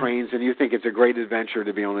fan of trains and you think it's a great adventure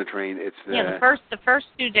to be on a train. It's the first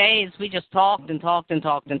 2 days we just talked and talked and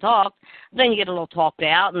talked and talked. Then you get a little talked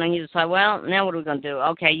out, and then you decide, well, now what are we going to do?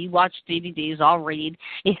 Okay, you watch DVDs, I'll read,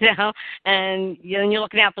 and you're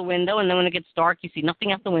looking out the window, and then when it gets dark, you see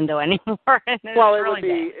nothing out the window anymore. Well,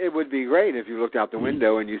 it would be great if you looked out the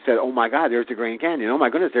window and you said, oh my God, there's the Grand Canyon. Oh my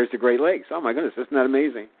goodness, there's the Great Lakes. Oh my goodness, isn't that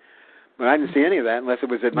amazing? But I didn't see any of that unless it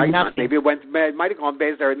was at night. Maybe it might have gone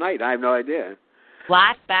bad there at night. I have no idea.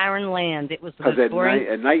 Flat, barren land. It was the most boring.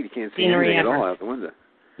 At night you can't see anything at all out the window.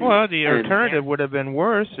 Well, the alternative would have been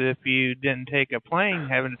worse if you didn't take a plane,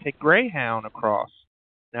 having to take Greyhound across.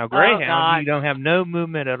 Now, Greyhound, you don't have no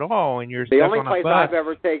movement at all, and you're stuck on a bus. The only place I've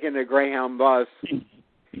ever taken a Greyhound bus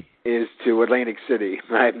is to Atlantic City.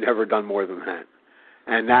 I've never done more than that.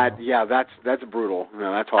 And that's brutal.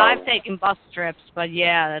 That's horrible. I've taken bus trips, but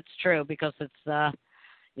that's true because it's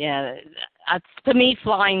to me,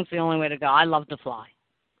 flying's the only way to go. I love to fly.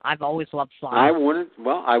 I've always loved flying. I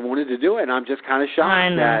wanted to do it, and I'm just kind of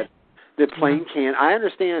shocked that the plane can't. I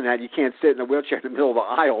understand that you can't sit in a wheelchair in the middle of the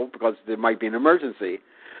aisle because there might be an emergency.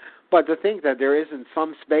 But to think that there isn't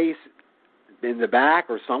some space in the back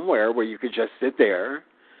or somewhere where you could just sit there,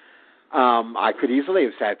 I could easily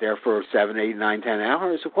have sat there for 7, 8, 9, 10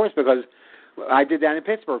 hours, of course, because I did that in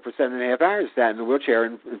Pittsburgh for 7.5 hours, sat in a wheelchair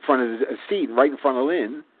in front of a seat right in front of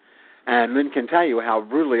Lynn. And Lynn can tell you how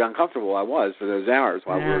brutally uncomfortable I was for those hours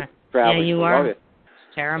while we were traveling. Yeah, you were. It's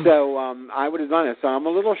terrible. So I would have done it. So I'm a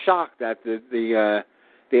little shocked that the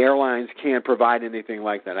airlines can't provide anything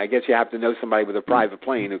like that. I guess you have to know somebody with a private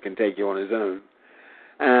plane who can take you on his own.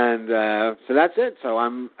 And so that's it. So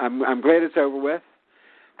I'm glad it's over with,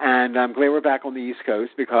 and I'm glad we're back on the East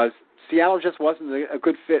Coast because Seattle just wasn't a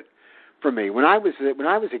good fit for me. When I was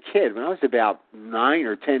a kid, when I was about 9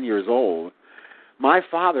 or 10 years old, my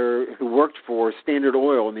father, who worked for Standard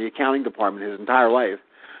Oil in the accounting department his entire life,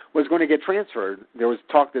 was going to get transferred. There was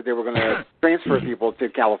talk that they were going to transfer people to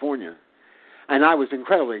California. And I was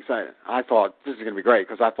incredibly excited. I thought, this is going to be great,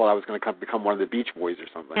 because I thought I was going to become one of the Beach Boys or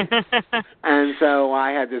something. And so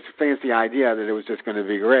I had this fancy idea that it was just going to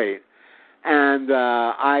be great. And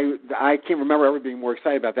I can't remember ever being more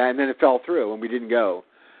excited about that. And then it fell through, and we didn't go.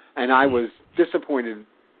 And I was disappointed,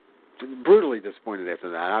 brutally disappointed after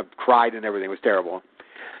that. I cried and everything. It was terrible.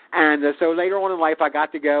 And so later on in life, I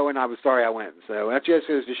got to go, and I was sorry I went. So that just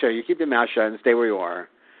goes to show you, keep your mouth shut and stay where you are.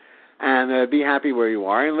 And be happy where you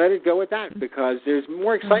are, and let it go at that, because there's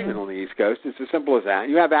more excitement on the East Coast. It's as simple as that.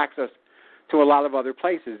 You have access to a lot of other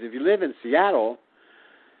places. If you live in Seattle,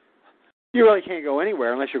 you really can't go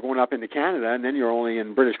anywhere unless you're going up into Canada, and then you're only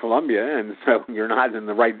in British Columbia, and so you're not in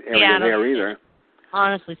the right area there either.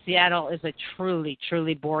 Honestly, Seattle is a truly,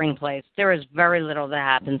 truly boring place. There is very little that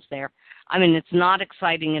happens there. I mean, it's not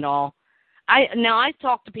exciting at all. I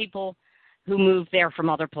talk to people who move there from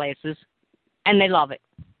other places, and they love it.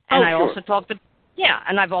 And I've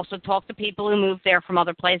also talked to people who moved there from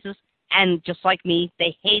other places, and just like me,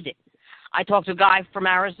 they hate it. I talked to a guy from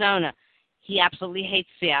Arizona. He absolutely hates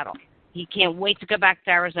Seattle. He can't wait to go back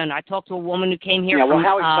to Arizona. I talked to a woman who came here. Yeah, well,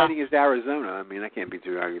 how exciting is Arizona? I mean, that can't be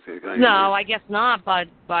too exciting. No, I guess not. But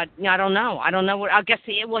I don't know. I don't know what. I guess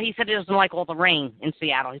he said he doesn't like all the rain in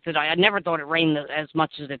Seattle. He said I never thought it rained as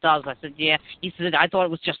much as it does. I said, yeah. He said I thought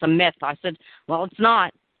it was just a myth. I said, well, it's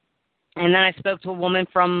not. And then I spoke to a woman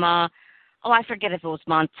from, I forget if it was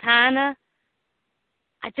Montana.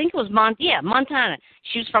 I think it was Montana.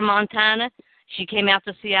 She was from Montana. She came out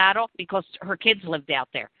to Seattle because her kids lived out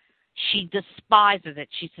there. She despises it.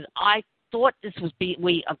 She said, I thought this would be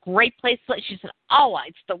a great place. She said,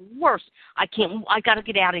 it's the worst. I got to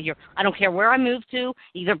get out of here. I don't care where I move to,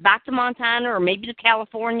 either back to Montana or maybe to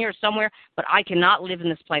California or somewhere, but I cannot live in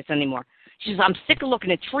this place anymore. She says, I'm sick of looking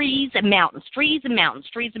at trees and mountains, trees and mountains,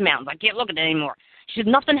 trees and mountains. I can't look at it anymore. She said,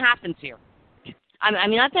 nothing happens here. I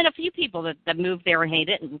mean, I've met a few people that moved there and hate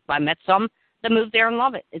it, and I met some that moved there and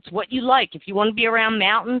love it. It's what you like. If you want to be around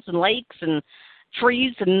mountains and lakes and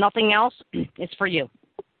trees and nothing else, it's for you.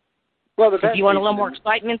 Well, if you want a little more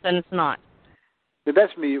excitement, then it's not. The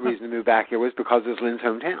best reason to move back here was because it's Lynn's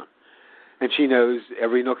hometown. And she knows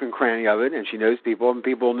every nook and cranny of it, and she knows people, and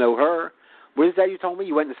people know her. What is that you told me?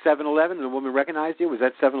 You went to 7-Eleven and a woman recognized you? Was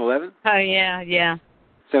that 7-Eleven? Oh, yeah.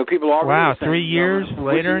 So people are... Wow, 3 years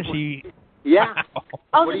later, she... Yeah.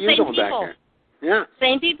 Oh, what the are you same doing people. Back there? Yeah.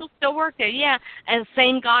 Same people still work there, yeah. And the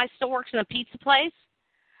same guy still works in a pizza place.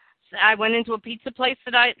 I went into a pizza place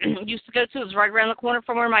that I used to go to. It was right around the corner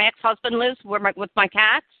from where my ex-husband lives, with my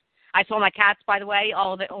cats. I saw my cats, by the way. I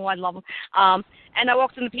love them. And I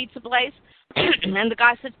walked in the pizza place, and the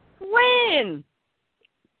guy said, Lynn.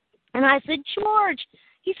 And I said, George.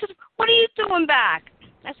 He said, what are you doing back?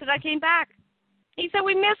 I said, I came back. He said,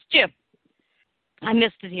 we missed you. I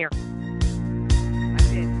missed it here. I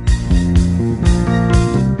did.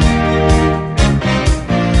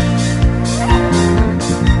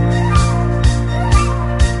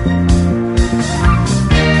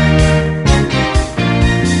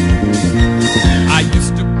 I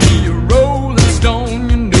used to be a rolling stone,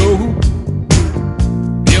 you know.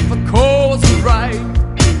 If the cause was right,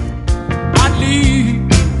 I'd leave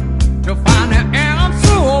to find the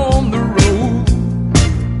answer on the road.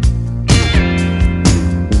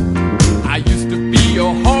 I used to be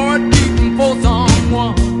a heart beating for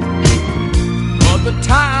someone, but the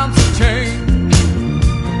times have changed.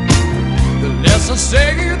 The less I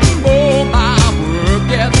say, the more my work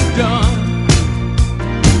gets done.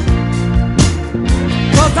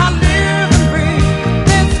 'Cause I live and breathe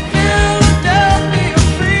this Philadelphia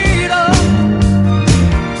freedom.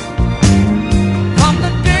 From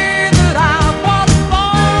the day that I was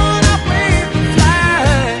born, I waved the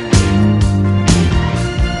flag.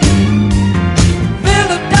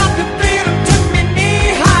 Philadelphia freedom took me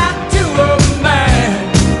knee-high to a man.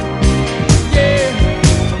 Yeah,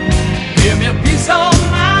 give me a piece of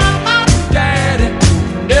mind.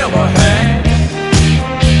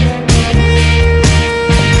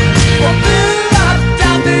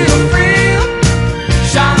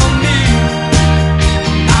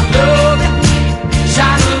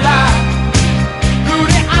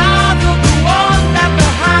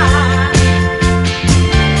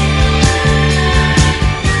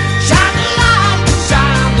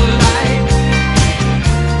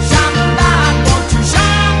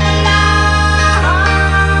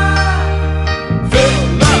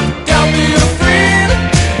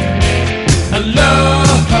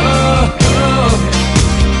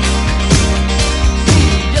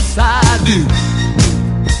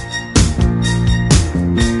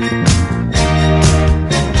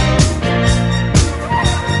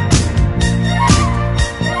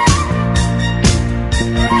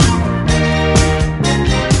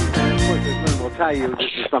 tell you, this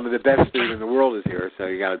is some of the best food in the world is here, so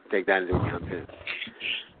you got to take that into account too.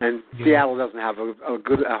 And Seattle doesn't have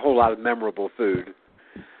a whole lot of memorable food.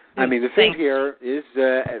 I mean, the food here is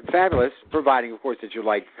fabulous, providing, of course, that you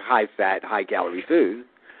like high-fat, high-calorie food,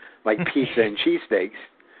 like pizza and cheesesteaks.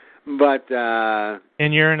 But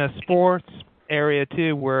and you're in a sports area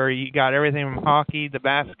too, where you got everything from hockey to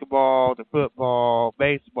basketball to football,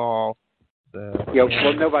 baseball. Well,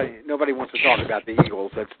 nobody wants to talk about the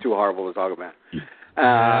Eagles. That's too horrible to talk about.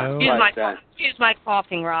 Excuse my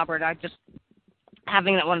coughing, Robert. I just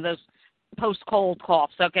having one of those post-cold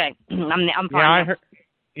coughs. Okay, I'm fine. Yeah, I heard.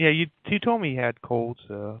 Yeah, you told me you had cold,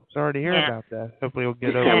 so sorry to hear about that. Hopefully you'll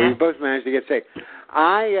get over it. Yeah, we both managed to get sick.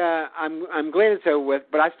 I'm glad it's over with,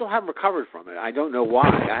 but I still haven't recovered from it. I don't know why.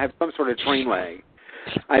 I have some sort of train leg.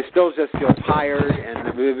 I still just feel tired,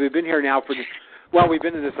 and we've been here now we've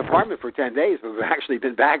been in this apartment for 10 days, but we've actually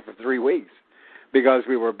been back for 3 weeks because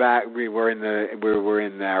we were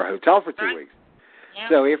in our hotel for 2 weeks. Yeah.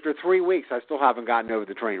 So after 3 weeks, I still haven't gotten over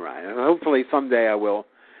the train ride, and hopefully someday I will.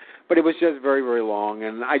 But it was just very, very long,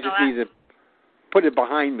 and I just need to put it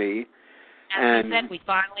behind me. As we said, we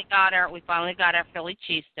finally got our Philly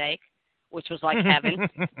cheesesteak, which was like heaven,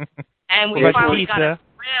 and we finally got a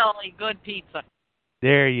really good pizza.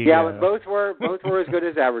 There you go. Yeah, but both were as good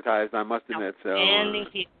as advertised, I must admit. Outstanding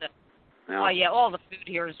pizza. Yeah. Oh yeah, all the food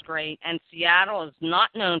here is great, and Seattle is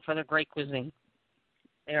not known for their great cuisine.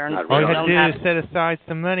 All you have to do is set aside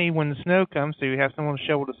some money when the snow comes, so you have someone to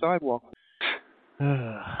shovel the sidewalk.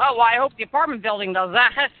 Oh, well, I hope the apartment building does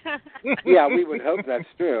that. Yeah, we would hope that's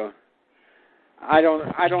true. I don't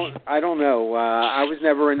know. I was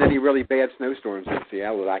never in any really bad snowstorms in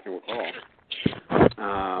Seattle that I can recall.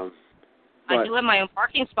 I do have my own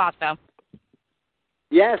parking spot, though.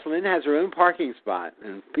 Yes, Lynn has her own parking spot,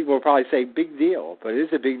 and people will probably say big deal, but it is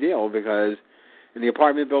a big deal because in the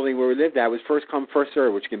apartment building where we lived at, it was first come, first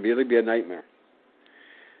served, which can really be a nightmare.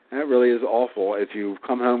 That really is awful if you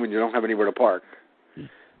come home and you don't have anywhere to park.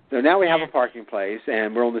 So now we have a parking place,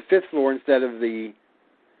 and we're on the 5th floor instead of the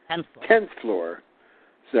 10th floor.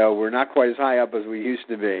 So we're not quite as high up as we used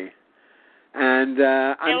to be. And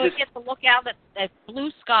we get to look out at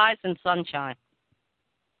blue skies and sunshine.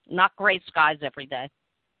 Not gray skies every day.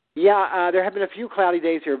 Yeah, there have been a few cloudy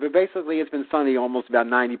days here, but basically it's been sunny almost about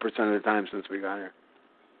 90% of the time since we got here.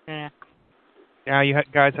 Yeah. Now you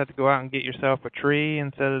guys have to go out and get yourself a tree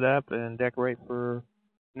and set it up and decorate for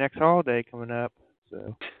next holiday coming up.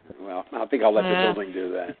 So. Well, I think I'll let the building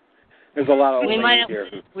do that. There's a lot of old ladies here.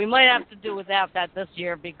 We might have to do without that this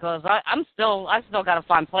year because I still got to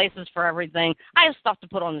find places for everything. I have stuff to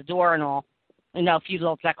put on the door and all, a few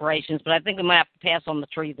little decorations. But I think we might have to pass on the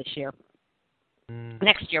tree this year.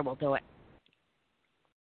 Next year we'll do it.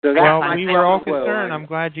 So we were all concerned. I'm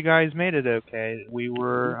glad you guys made it okay. We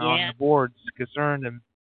were on the boards concerned, and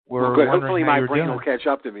we're wondering hopefully how my brain will catch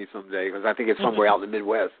up to me someday because I think it's somewhere out in the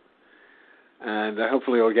Midwest. And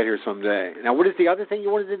hopefully it'll get here someday. Now, what is the other thing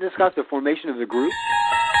you wanted to discuss? The formation of the group?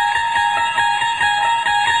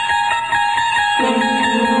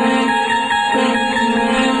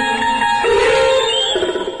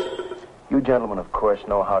 You gentlemen, of course,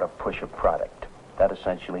 know how to push a product. That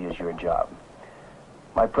essentially is your job.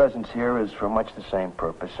 My presence here is for much the same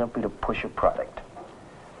purpose, simply to push a product.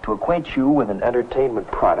 To acquaint you with an entertainment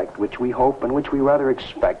product which we hope and which we rather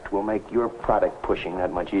expect will make your product pushing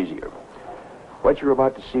that much easier. What you're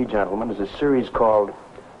about to see, gentlemen, is a series called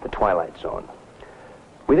The Twilight Zone.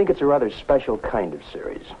 We think it's a rather special kind of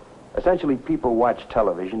series. Essentially, people watch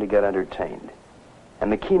television to get entertained.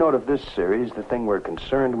 And the keynote of this series, the thing we're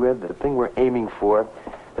concerned with, the thing we're aiming for,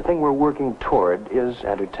 the thing we're working toward is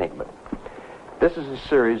entertainment. This is a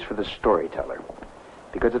series for the storyteller,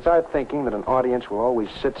 because it's our thinking that an audience will always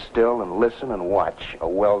sit still and listen and watch a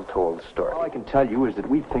well-told story. All I can tell you is that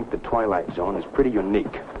we think The Twilight Zone is pretty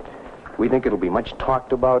unique. We think it'll be much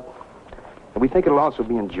talked about, and we think it'll also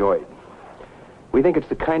be enjoyed. We think it's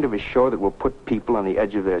the kind of a show that will put people on the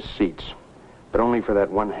edge of their seats, but only for that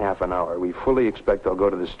 1/2 an hour. We fully expect they'll go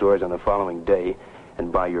to the stores on the following day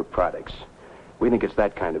and buy your products. We think it's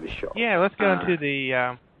that kind of a show. Yeah, let's go into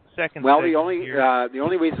the second. Well, the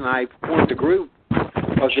only reason I formed the group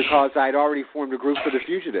was because I'd already formed a group for the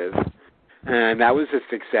Fugitives, and that was a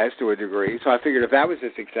success to a degree. So I figured if that was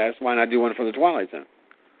a success, why not do one for the Twilight Zone?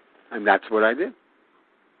 And that's what I did.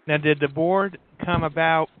 Now, did the board come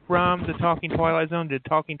about from the Talking Twilight Zone? Did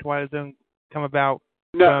Talking Twilight Zone come about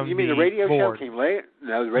No, you mean the radio board? show came later?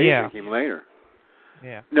 No, the radio show came later.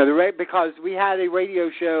 Yeah. No, because we had a radio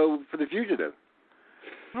show for the Fugitive.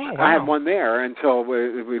 Oh, wow. I had one there until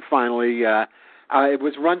we finally, it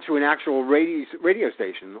was run through an actual radio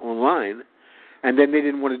station online, And then they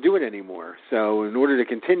didn't want to do it anymore. So in order to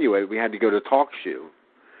continue it, we had to go to TalkShoe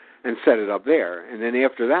and set it up there. And then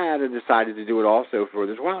after that, I decided to do it also for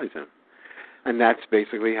the Twilight Zone. And that's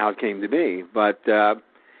basically how it came to be. But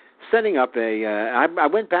setting up I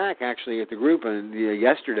went back actually at the group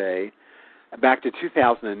yesterday, back to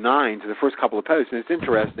 2009 to the first couple of posts, and it's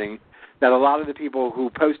interesting that a lot of the people who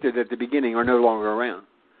posted at the beginning are no longer around.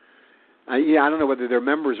 I don't know whether they're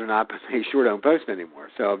members or not, but they sure don't post anymore.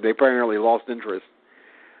 So they apparently lost interest.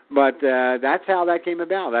 But that's how that came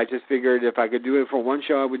about. I just figured if I could do it for one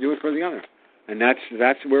show, I would do it for the other. And that's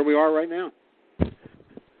where we are right now.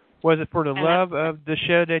 Was it for the love of the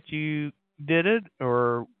show that you did it,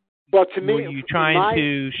 or well, to me, were you trying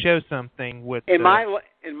to show something with in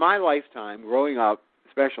my lifetime, growing up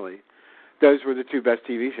especially, those were the two best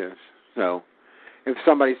TV shows. So if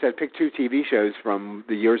somebody said pick two TV shows from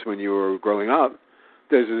the years when you were growing up,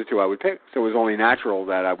 those are the two I would pick. So it was only natural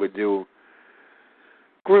that I would do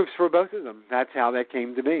groups for both of them. That's how that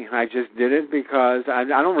came to be. I just did it because I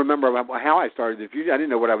don't remember how I started the future. I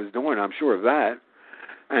didn't know what I was doing, I'm sure of that.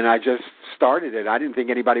 And I just started it. I didn't think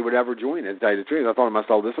anybody would ever join it, to tell you the truth. I thought to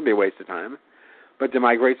myself, this will be a waste of time. But to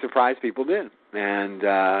my great surprise, people did. And,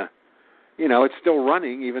 it's still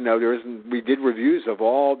running, even though we did reviews of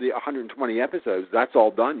all the 120 episodes. That's all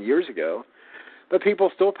done years ago. But people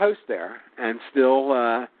still post there and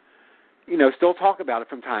still, still talk about it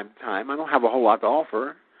from time to time. I don't have a whole lot to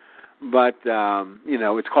offer. But,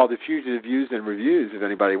 it's called The Fugitive Views and Reviews, if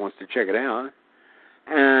anybody wants to check it out.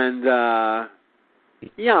 And,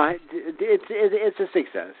 it's a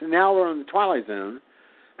success. And now we're on the Twilight Zone,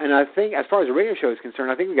 and I think, as far as the radio show is concerned,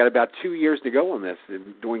 I think we got about 2 years to go on this,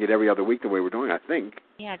 doing it every other week the way we're doing, I think.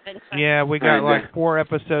 Yeah, I think so. Yeah, we got 4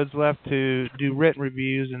 episodes left to do written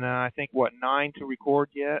reviews, and I think, 9 to record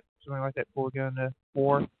yet? Something like that before we go into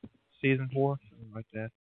 4, season 4, something like that.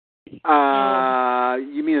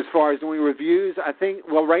 You mean as far as doing reviews? I think,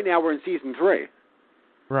 right now we're in season 3.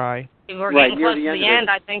 Right. We're getting close to the end.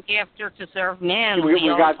 I think after To Serve Man, we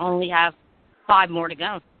only have 5 more to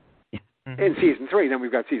go. Mm-hmm. In season 3, then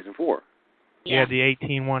we've got season 4. Yeah, the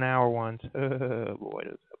 18 1-hour ones. Oh, boy,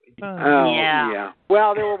 does that be fun. Oh, yeah.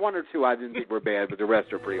 Well, there were 1 or 2 I didn't think were bad, but the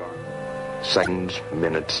rest are pretty hard. Seconds,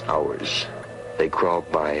 minutes, hours. They crawl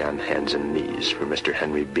by on hands and knees for Mr.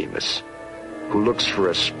 Henry Bemis, who looks for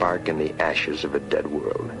a spark in the ashes of a dead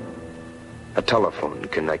world. A telephone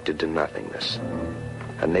connected to nothingness.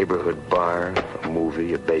 A neighborhood bar, a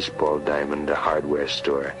movie, a baseball diamond, a hardware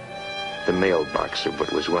store. The mailbox of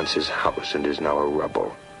what was once his house and is now a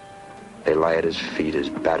rubble. They lie at his feet as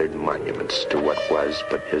battered monuments to what was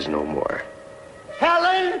but is no more.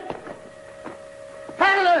 Helen!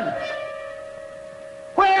 Helen!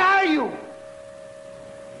 Where are you?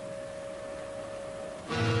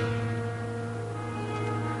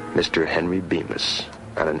 Mr. Henry Bemis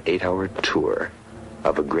on an 8-hour tour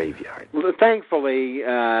of a graveyard. Well, thankfully,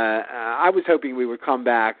 I was hoping we would come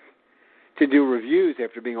back to do reviews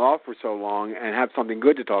after being off for so long and have something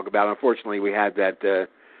good to talk about. Unfortunately, we had that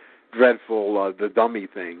dreadful The Dummy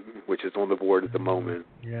thing, which is on the board at the moment.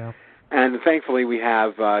 Yeah. And thankfully, we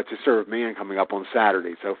have To Serve Man coming up on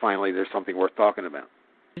Saturday, so finally there's something worth talking about.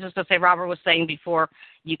 Just to say, Robert was saying before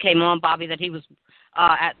you came on, Bobby, that he was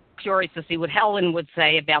curious to see what Helen would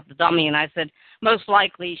say about The Dummy, and I said, most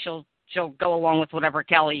likely she'll go along with whatever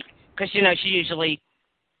Kelly, because, she usually,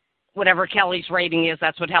 whatever Kelly's rating is,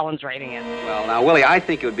 that's what Helen's rating is. Well, now, Willie, I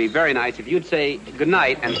think it would be very nice if you'd say good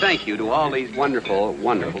night and thank you to all these wonderful,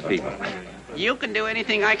 wonderful people. You can do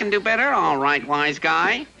anything I can do better? All right, wise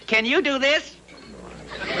guy. Can you do this?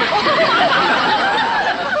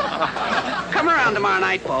 Come around tomorrow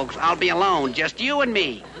night, folks. I'll be alone, just you and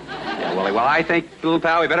me. Yeah, Willie, well, I think, little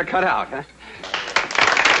pal, we better cut out, huh?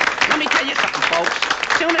 Let me tell you something, folks.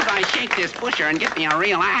 As soon as I shake this busher and get me a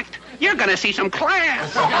real act, you're going to see some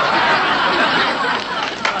class.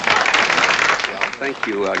 Well, thank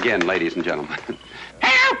you again, ladies and gentlemen.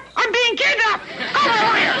 Help! I'm being kidnapped! Call my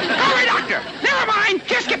lawyer! Call my doctor! Never mind!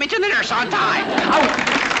 Just get me to the nurse on time.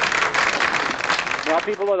 Well,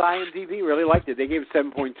 people at IMDb really liked it. They gave it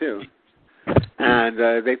 7.2.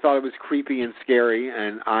 And they thought it was creepy and scary.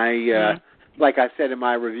 And like I said in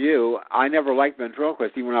my review, I never liked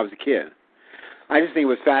ventriloquist even when I was a kid. I just think it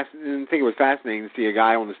was fascinating to see a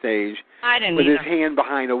guy on the stage with his hand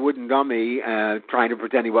behind a wooden dummy trying to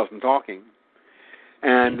pretend he wasn't talking.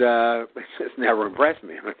 And it just never impressed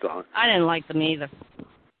me, that's all. I didn't like them either.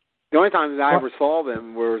 The only time that I ever saw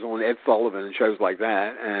them was on Ed Sullivan and shows like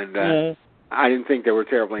that, and I didn't think they were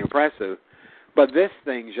terribly impressive. But this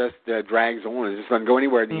thing just drags on. It just doesn't go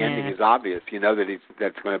anywhere. The ending is obvious. You know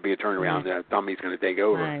that's going to be a turnaround. The dummy's going to take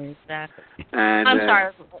over. Right, exactly. And, I'm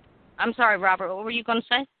sorry. I'm sorry, Robert. What were you going to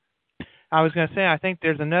say? I was going to say, I think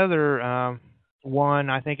there's another one.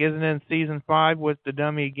 I think isn't it in season 5 with the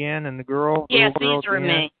dummy again and the girl. Yeah, the girl Caesar and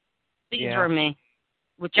Me. Caesar and Me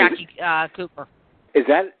with Jackie Cooper. Is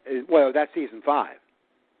that? Well, that's season 5.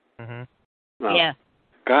 Mhm. Well, Yeah.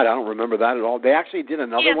 God, I don't remember that at all. They actually did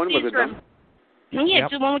another one with a dummy. Yeah,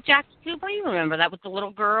 the one with Jackie Cooper. You remember that with the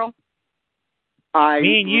little girl?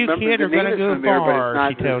 Me and you, remember kid, the are going to names go from there, but far, it's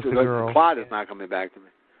not, she tells the girl. The plot is not coming back to me.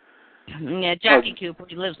 Yeah, Jackie Cooper.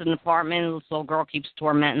 He lives in an apartment, and this little girl keeps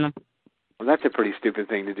tormenting him. Well, that's a pretty stupid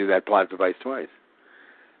thing to do, that plot device twice.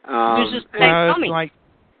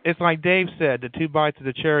 It's like Dave said, the 2 bites of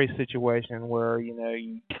the cherry situation where,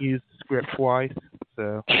 you use the script twice.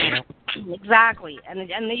 So, Exactly.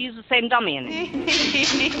 And they use the same dummy in it.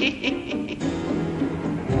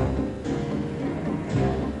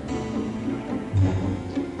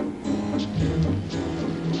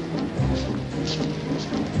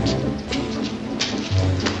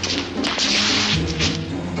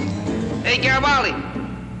 Hey, Garibaldi.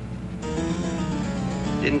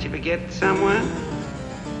 Didn't you forget someone?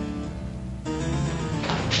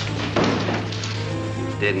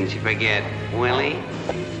 Didn't you forget Willie?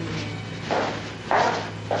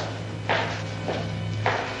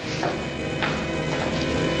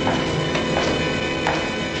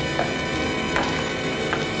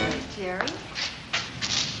 Jerry?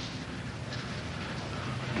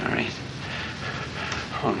 Noreen.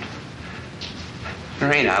 Oh,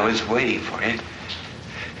 Noreen, I was waiting for you.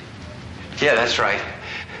 Yeah, that's right.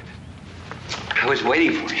 I was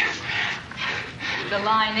waiting for you. The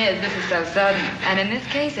line is, this is so sudden. And in this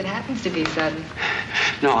case, it happens to be sudden.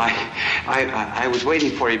 No, I was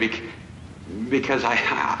waiting for you because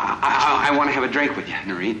I want to have a drink with you,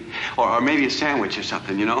 Noreen. Or maybe a sandwich or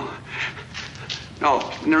something, No,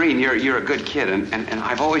 Noreen, you're a good kid, and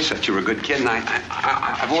I've always thought you were a good kid, and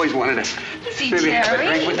I've always wanted to maybe have a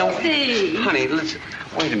drink with you. Honey, listen.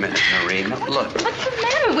 Wait a minute, Noreen. Look. What's the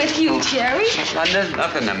matter with you, Jerry? There's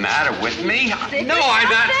nothing the matter with me. Sick? No, I'm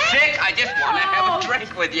not sick. I just want to have a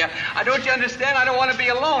drink with you. Don't you understand? I don't want to be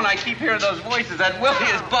alone. I keep hearing those voices. That Willie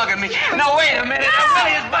is bugging me. No, wait a minute. That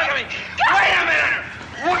Willie is bugging me. Wait a minute.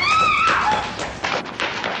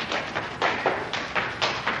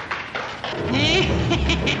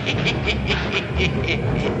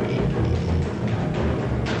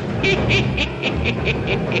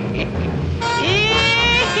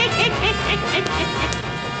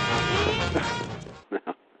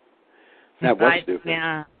 That was stupid.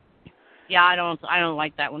 Yeah, I don't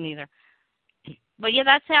like that one either. But yeah,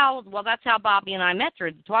 that's how Bobby and I met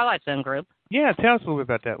through the Twilight Zone group. Yeah, tell us a little bit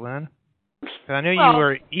about that, Lynn. I know you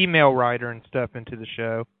were an email writer and stuff into the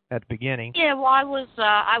show at the beginning. Yeah, well, I was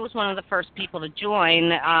one of the first people to join.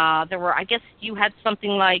 There were, I guess, you had something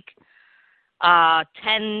like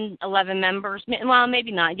 10, 11 members. Well,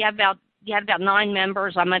 maybe not. You had about 9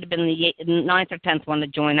 members. I might have been the 9th or 10th one to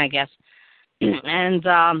join, I guess. And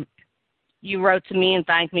you wrote to me and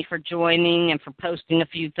thanked me for joining and for posting a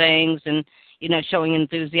few things and showing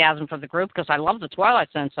enthusiasm for the group because I love the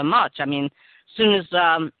Twilight Zone so much. I mean, as soon as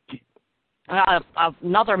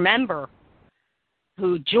another member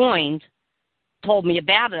who joined told me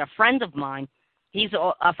about it, a friend of mine. He's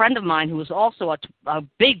a friend of mine who was also a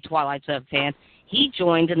big Twilight Zone fan. He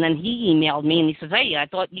joined, and then he emailed me, and he says, hey, I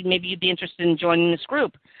thought maybe you'd be interested in joining this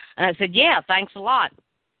group. And I said, yeah, thanks a lot.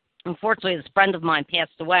 Unfortunately, this friend of mine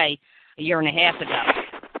passed away a year and a half ago.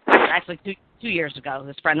 Actually, 2 years ago.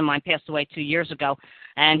 This friend of mine passed away 2 years ago,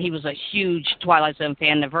 and he was a huge Twilight Zone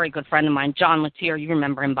fan, a very good friend of mine, John Latier. You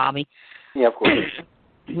remember him, Bobby? Yeah, of course.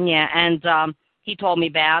 Yeah, and he told me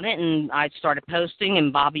about it, and I started posting,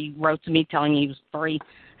 and Bobby wrote to me telling me he was very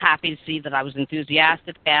happy to see that I was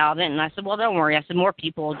enthusiastic about it. And I said, well, don't worry. I said, more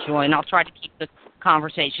people will join. I'll try to keep the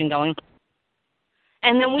conversation going.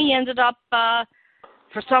 And then we ended up,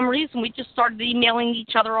 for some reason, we just started emailing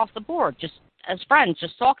each other off the board, just as friends,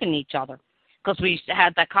 just talking to each other. Because we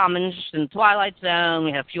had that common interest in the Twilight Zone.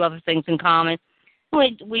 We had a few other things in common.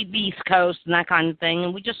 We'd be East Coast and that kind of thing.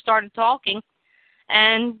 And we just started talking.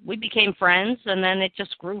 And we became friends, and then it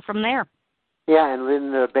just grew from there. Yeah, and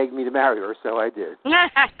Lynn begged me to marry her, so I did.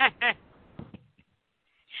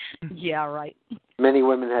 Yeah, right. Many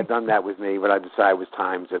women had done that with me, but I decided it was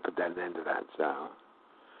time to put an end to that. So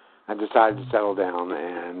I decided to settle down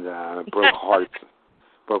and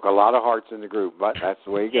broke a lot of hearts in the group, but that's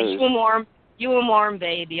the way it goes. You were warm,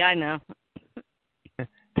 baby, I know.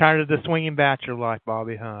 Tired of the swinging bachelor life,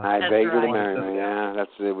 Bobby, huh? I begged her to marry me, yeah,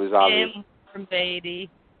 it was obvious. Yeah, warm, baby.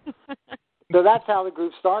 So that's how the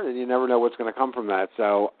group started. You never know what's going to come from that.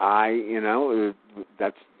 So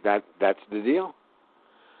that's the deal.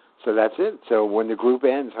 So that's it. So when the group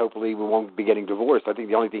ends, hopefully we won't be getting divorced. I think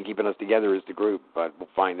the only thing keeping us together is the group, but we'll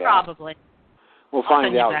find out. Probably. We'll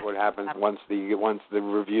find out what happens once the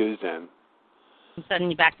reviews end. I'm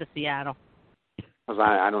sending you back to Seattle. Because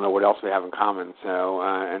I don't know what else we have in common, so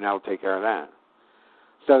and I'll take care of that.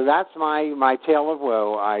 So that's my tale of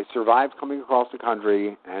woe. I survived coming across the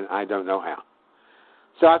country, and I don't know how.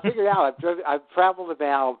 So I figured out I've traveled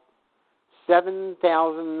about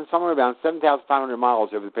 7,000, somewhere around 7,500 miles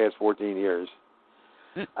over the past 14 years,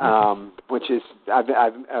 which is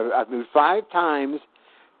I've moved 5 times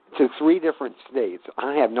to 3 different states.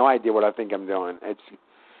 I have no idea what I think I'm doing.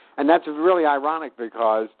 And that's really ironic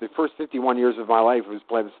because the first 51 years of my life was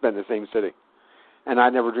spent in the same city. And I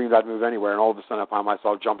never dreamed I'd move anywhere, and all of a sudden I find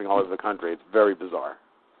myself jumping all over the country. It's very bizarre.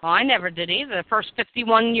 Well, I never did either. The first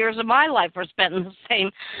 51 years of my life were spent in the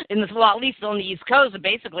same, well, at least on the East Coast,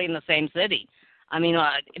 basically in the same city. I mean,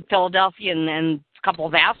 Philadelphia and a couple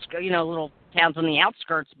of little towns on the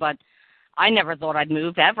outskirts, but I never thought I'd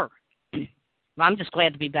move ever. I'm just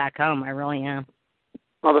glad to be back home. I really am.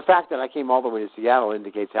 Well, the fact that I came all the way to Seattle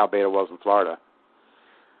indicates how bad it was in Florida.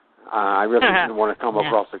 I really didn't want to come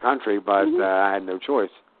across the country, but I had no choice.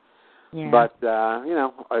 Yeah. But,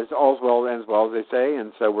 it's all's well ends well, as they say,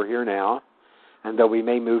 and so we're here now. And though we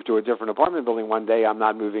may move to a different apartment building one day, I'm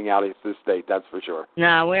not moving out of the state, that's for sure.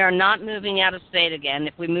 No, we are not moving out of state again.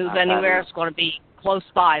 If we move anywhere, it's going to be close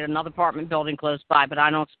by, another apartment building close by, but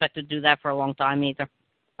I don't expect to do that for a long time either.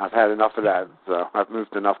 I've had enough of that, so I've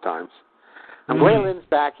moved enough times. I'm glad Lynn's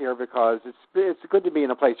back here because it's good to be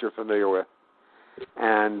in a place you're familiar with.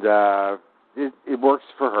 And it works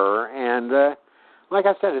for her. And like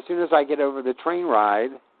I said, as soon as I get over the train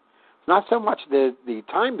ride, it's not so much the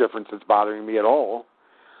time difference that's bothering me at all,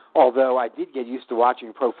 although I did get used to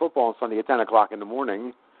watching pro football on Sunday at 10 o'clock in the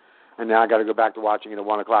morning, and now I got to go back to watching it at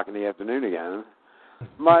 1 o'clock in the afternoon again.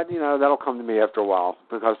 But, that'll come to me after a while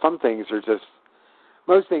because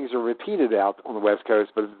most things are repeated out on the West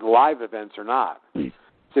Coast, but the live events are not.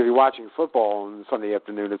 So if you're watching football on Sunday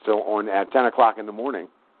afternoon, it's on at 10 o'clock in the morning,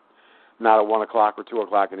 not at 1 o'clock or 2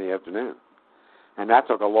 o'clock in the afternoon. And that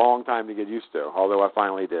took a long time to get used to, although I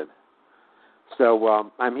finally did.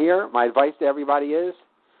 So I'm here. My advice to everybody is,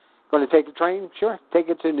 going to take the train? Sure, take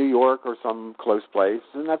it to New York or some close place,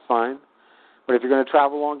 and that's fine. But if you're going to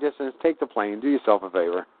travel long distance, take the plane. Do yourself a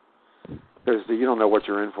favor. Because you don't know what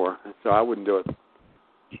you're in for, so I wouldn't do it.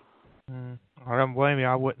 I don't blame you.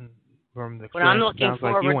 I wouldn't. From the what I'm looking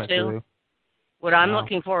forward to, what I'm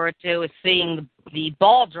looking forward to is seeing the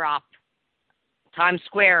ball drop, Times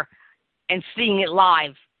Square, and seeing it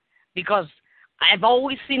live, because I've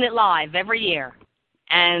always seen it live every year,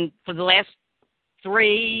 and for the last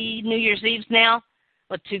 3 New Year's Eves now,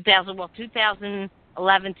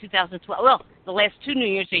 2011, 2012, well, the last 2 New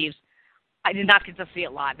Year's Eves, I did not get to see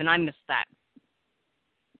it live, and I missed that.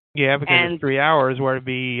 Yeah, because it's 3 hours, where it'd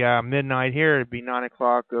be midnight here, it'd be 9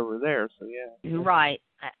 o'clock over there, so yeah. Right,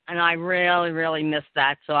 and I really, really missed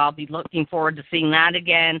that, so I'll be looking forward to seeing that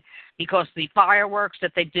again, because the fireworks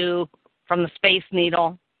that they do from the Space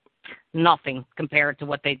Needle, nothing compared to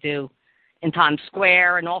what they do in Times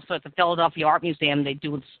Square, and also at the Philadelphia Art Museum. They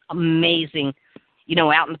do this amazing,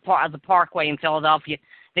 out in the Parkway in Philadelphia,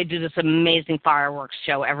 they do this amazing fireworks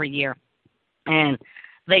show every year, and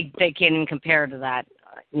they can't even compare to that.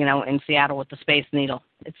 In Seattle with the Space Needle.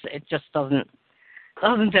 It just doesn't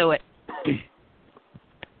do it.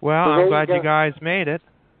 Well, I'm glad you guys made it.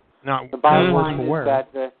 The bottom line is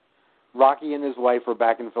that Rocky and his wife are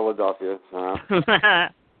back in Philadelphia. So.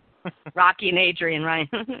 Rocky and Adrian, right?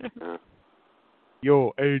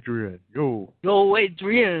 Yo, Adrian. Yo. Yo,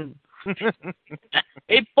 Adrian.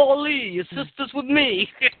 Hey, Paulie, your sister's with me.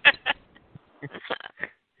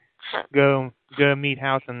 Go meat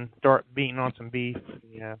house and start beating on some beef.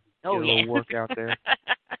 Get a little workout there.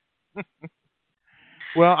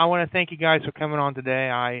 Well, I want to thank you guys for coming on today.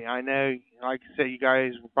 I know, like I said, you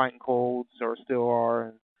guys were fighting colds, or still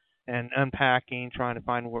are, and unpacking, trying to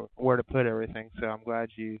find where to put everything. So I'm glad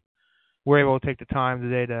you were able to take the time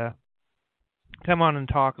today to come on and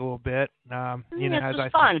talk a little bit.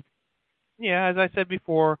 It's fun. As I said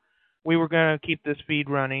before, we were going to keep this feed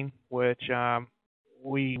running, which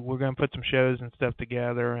we were going to put some shows and stuff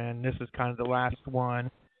together, and this is kind of the last one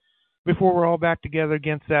before we're all back together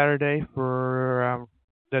again Saturday for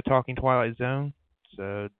the Talking Twilight Zone.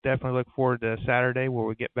 So definitely look forward to Saturday, where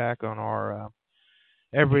we get back on our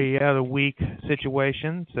every other week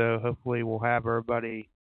situation. So hopefully we'll have everybody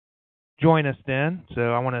join us then.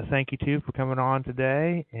 So I want to thank you, too, for coming on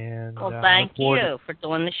today. And thank you for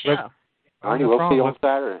doing the show. We'll see you on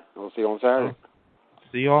Saturday.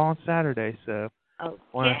 See you all on Saturday. So I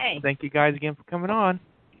want to thank you guys again for coming on.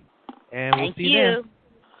 And we'll Thank see you you. then.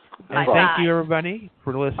 Bye. And thank you, everybody,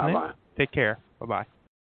 for listening. Bye-bye. Take care. Bye-bye.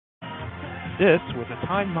 This was a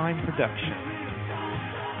Time Mine production.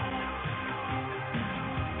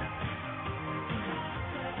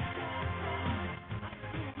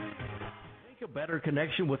 Make a better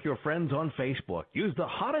connection with your friends on Facebook. Use the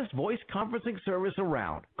hottest voice conferencing service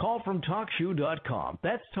around. Call from TalkShoe.com.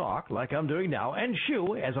 That's talk, like I'm doing now, and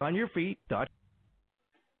shoe, as on your feet.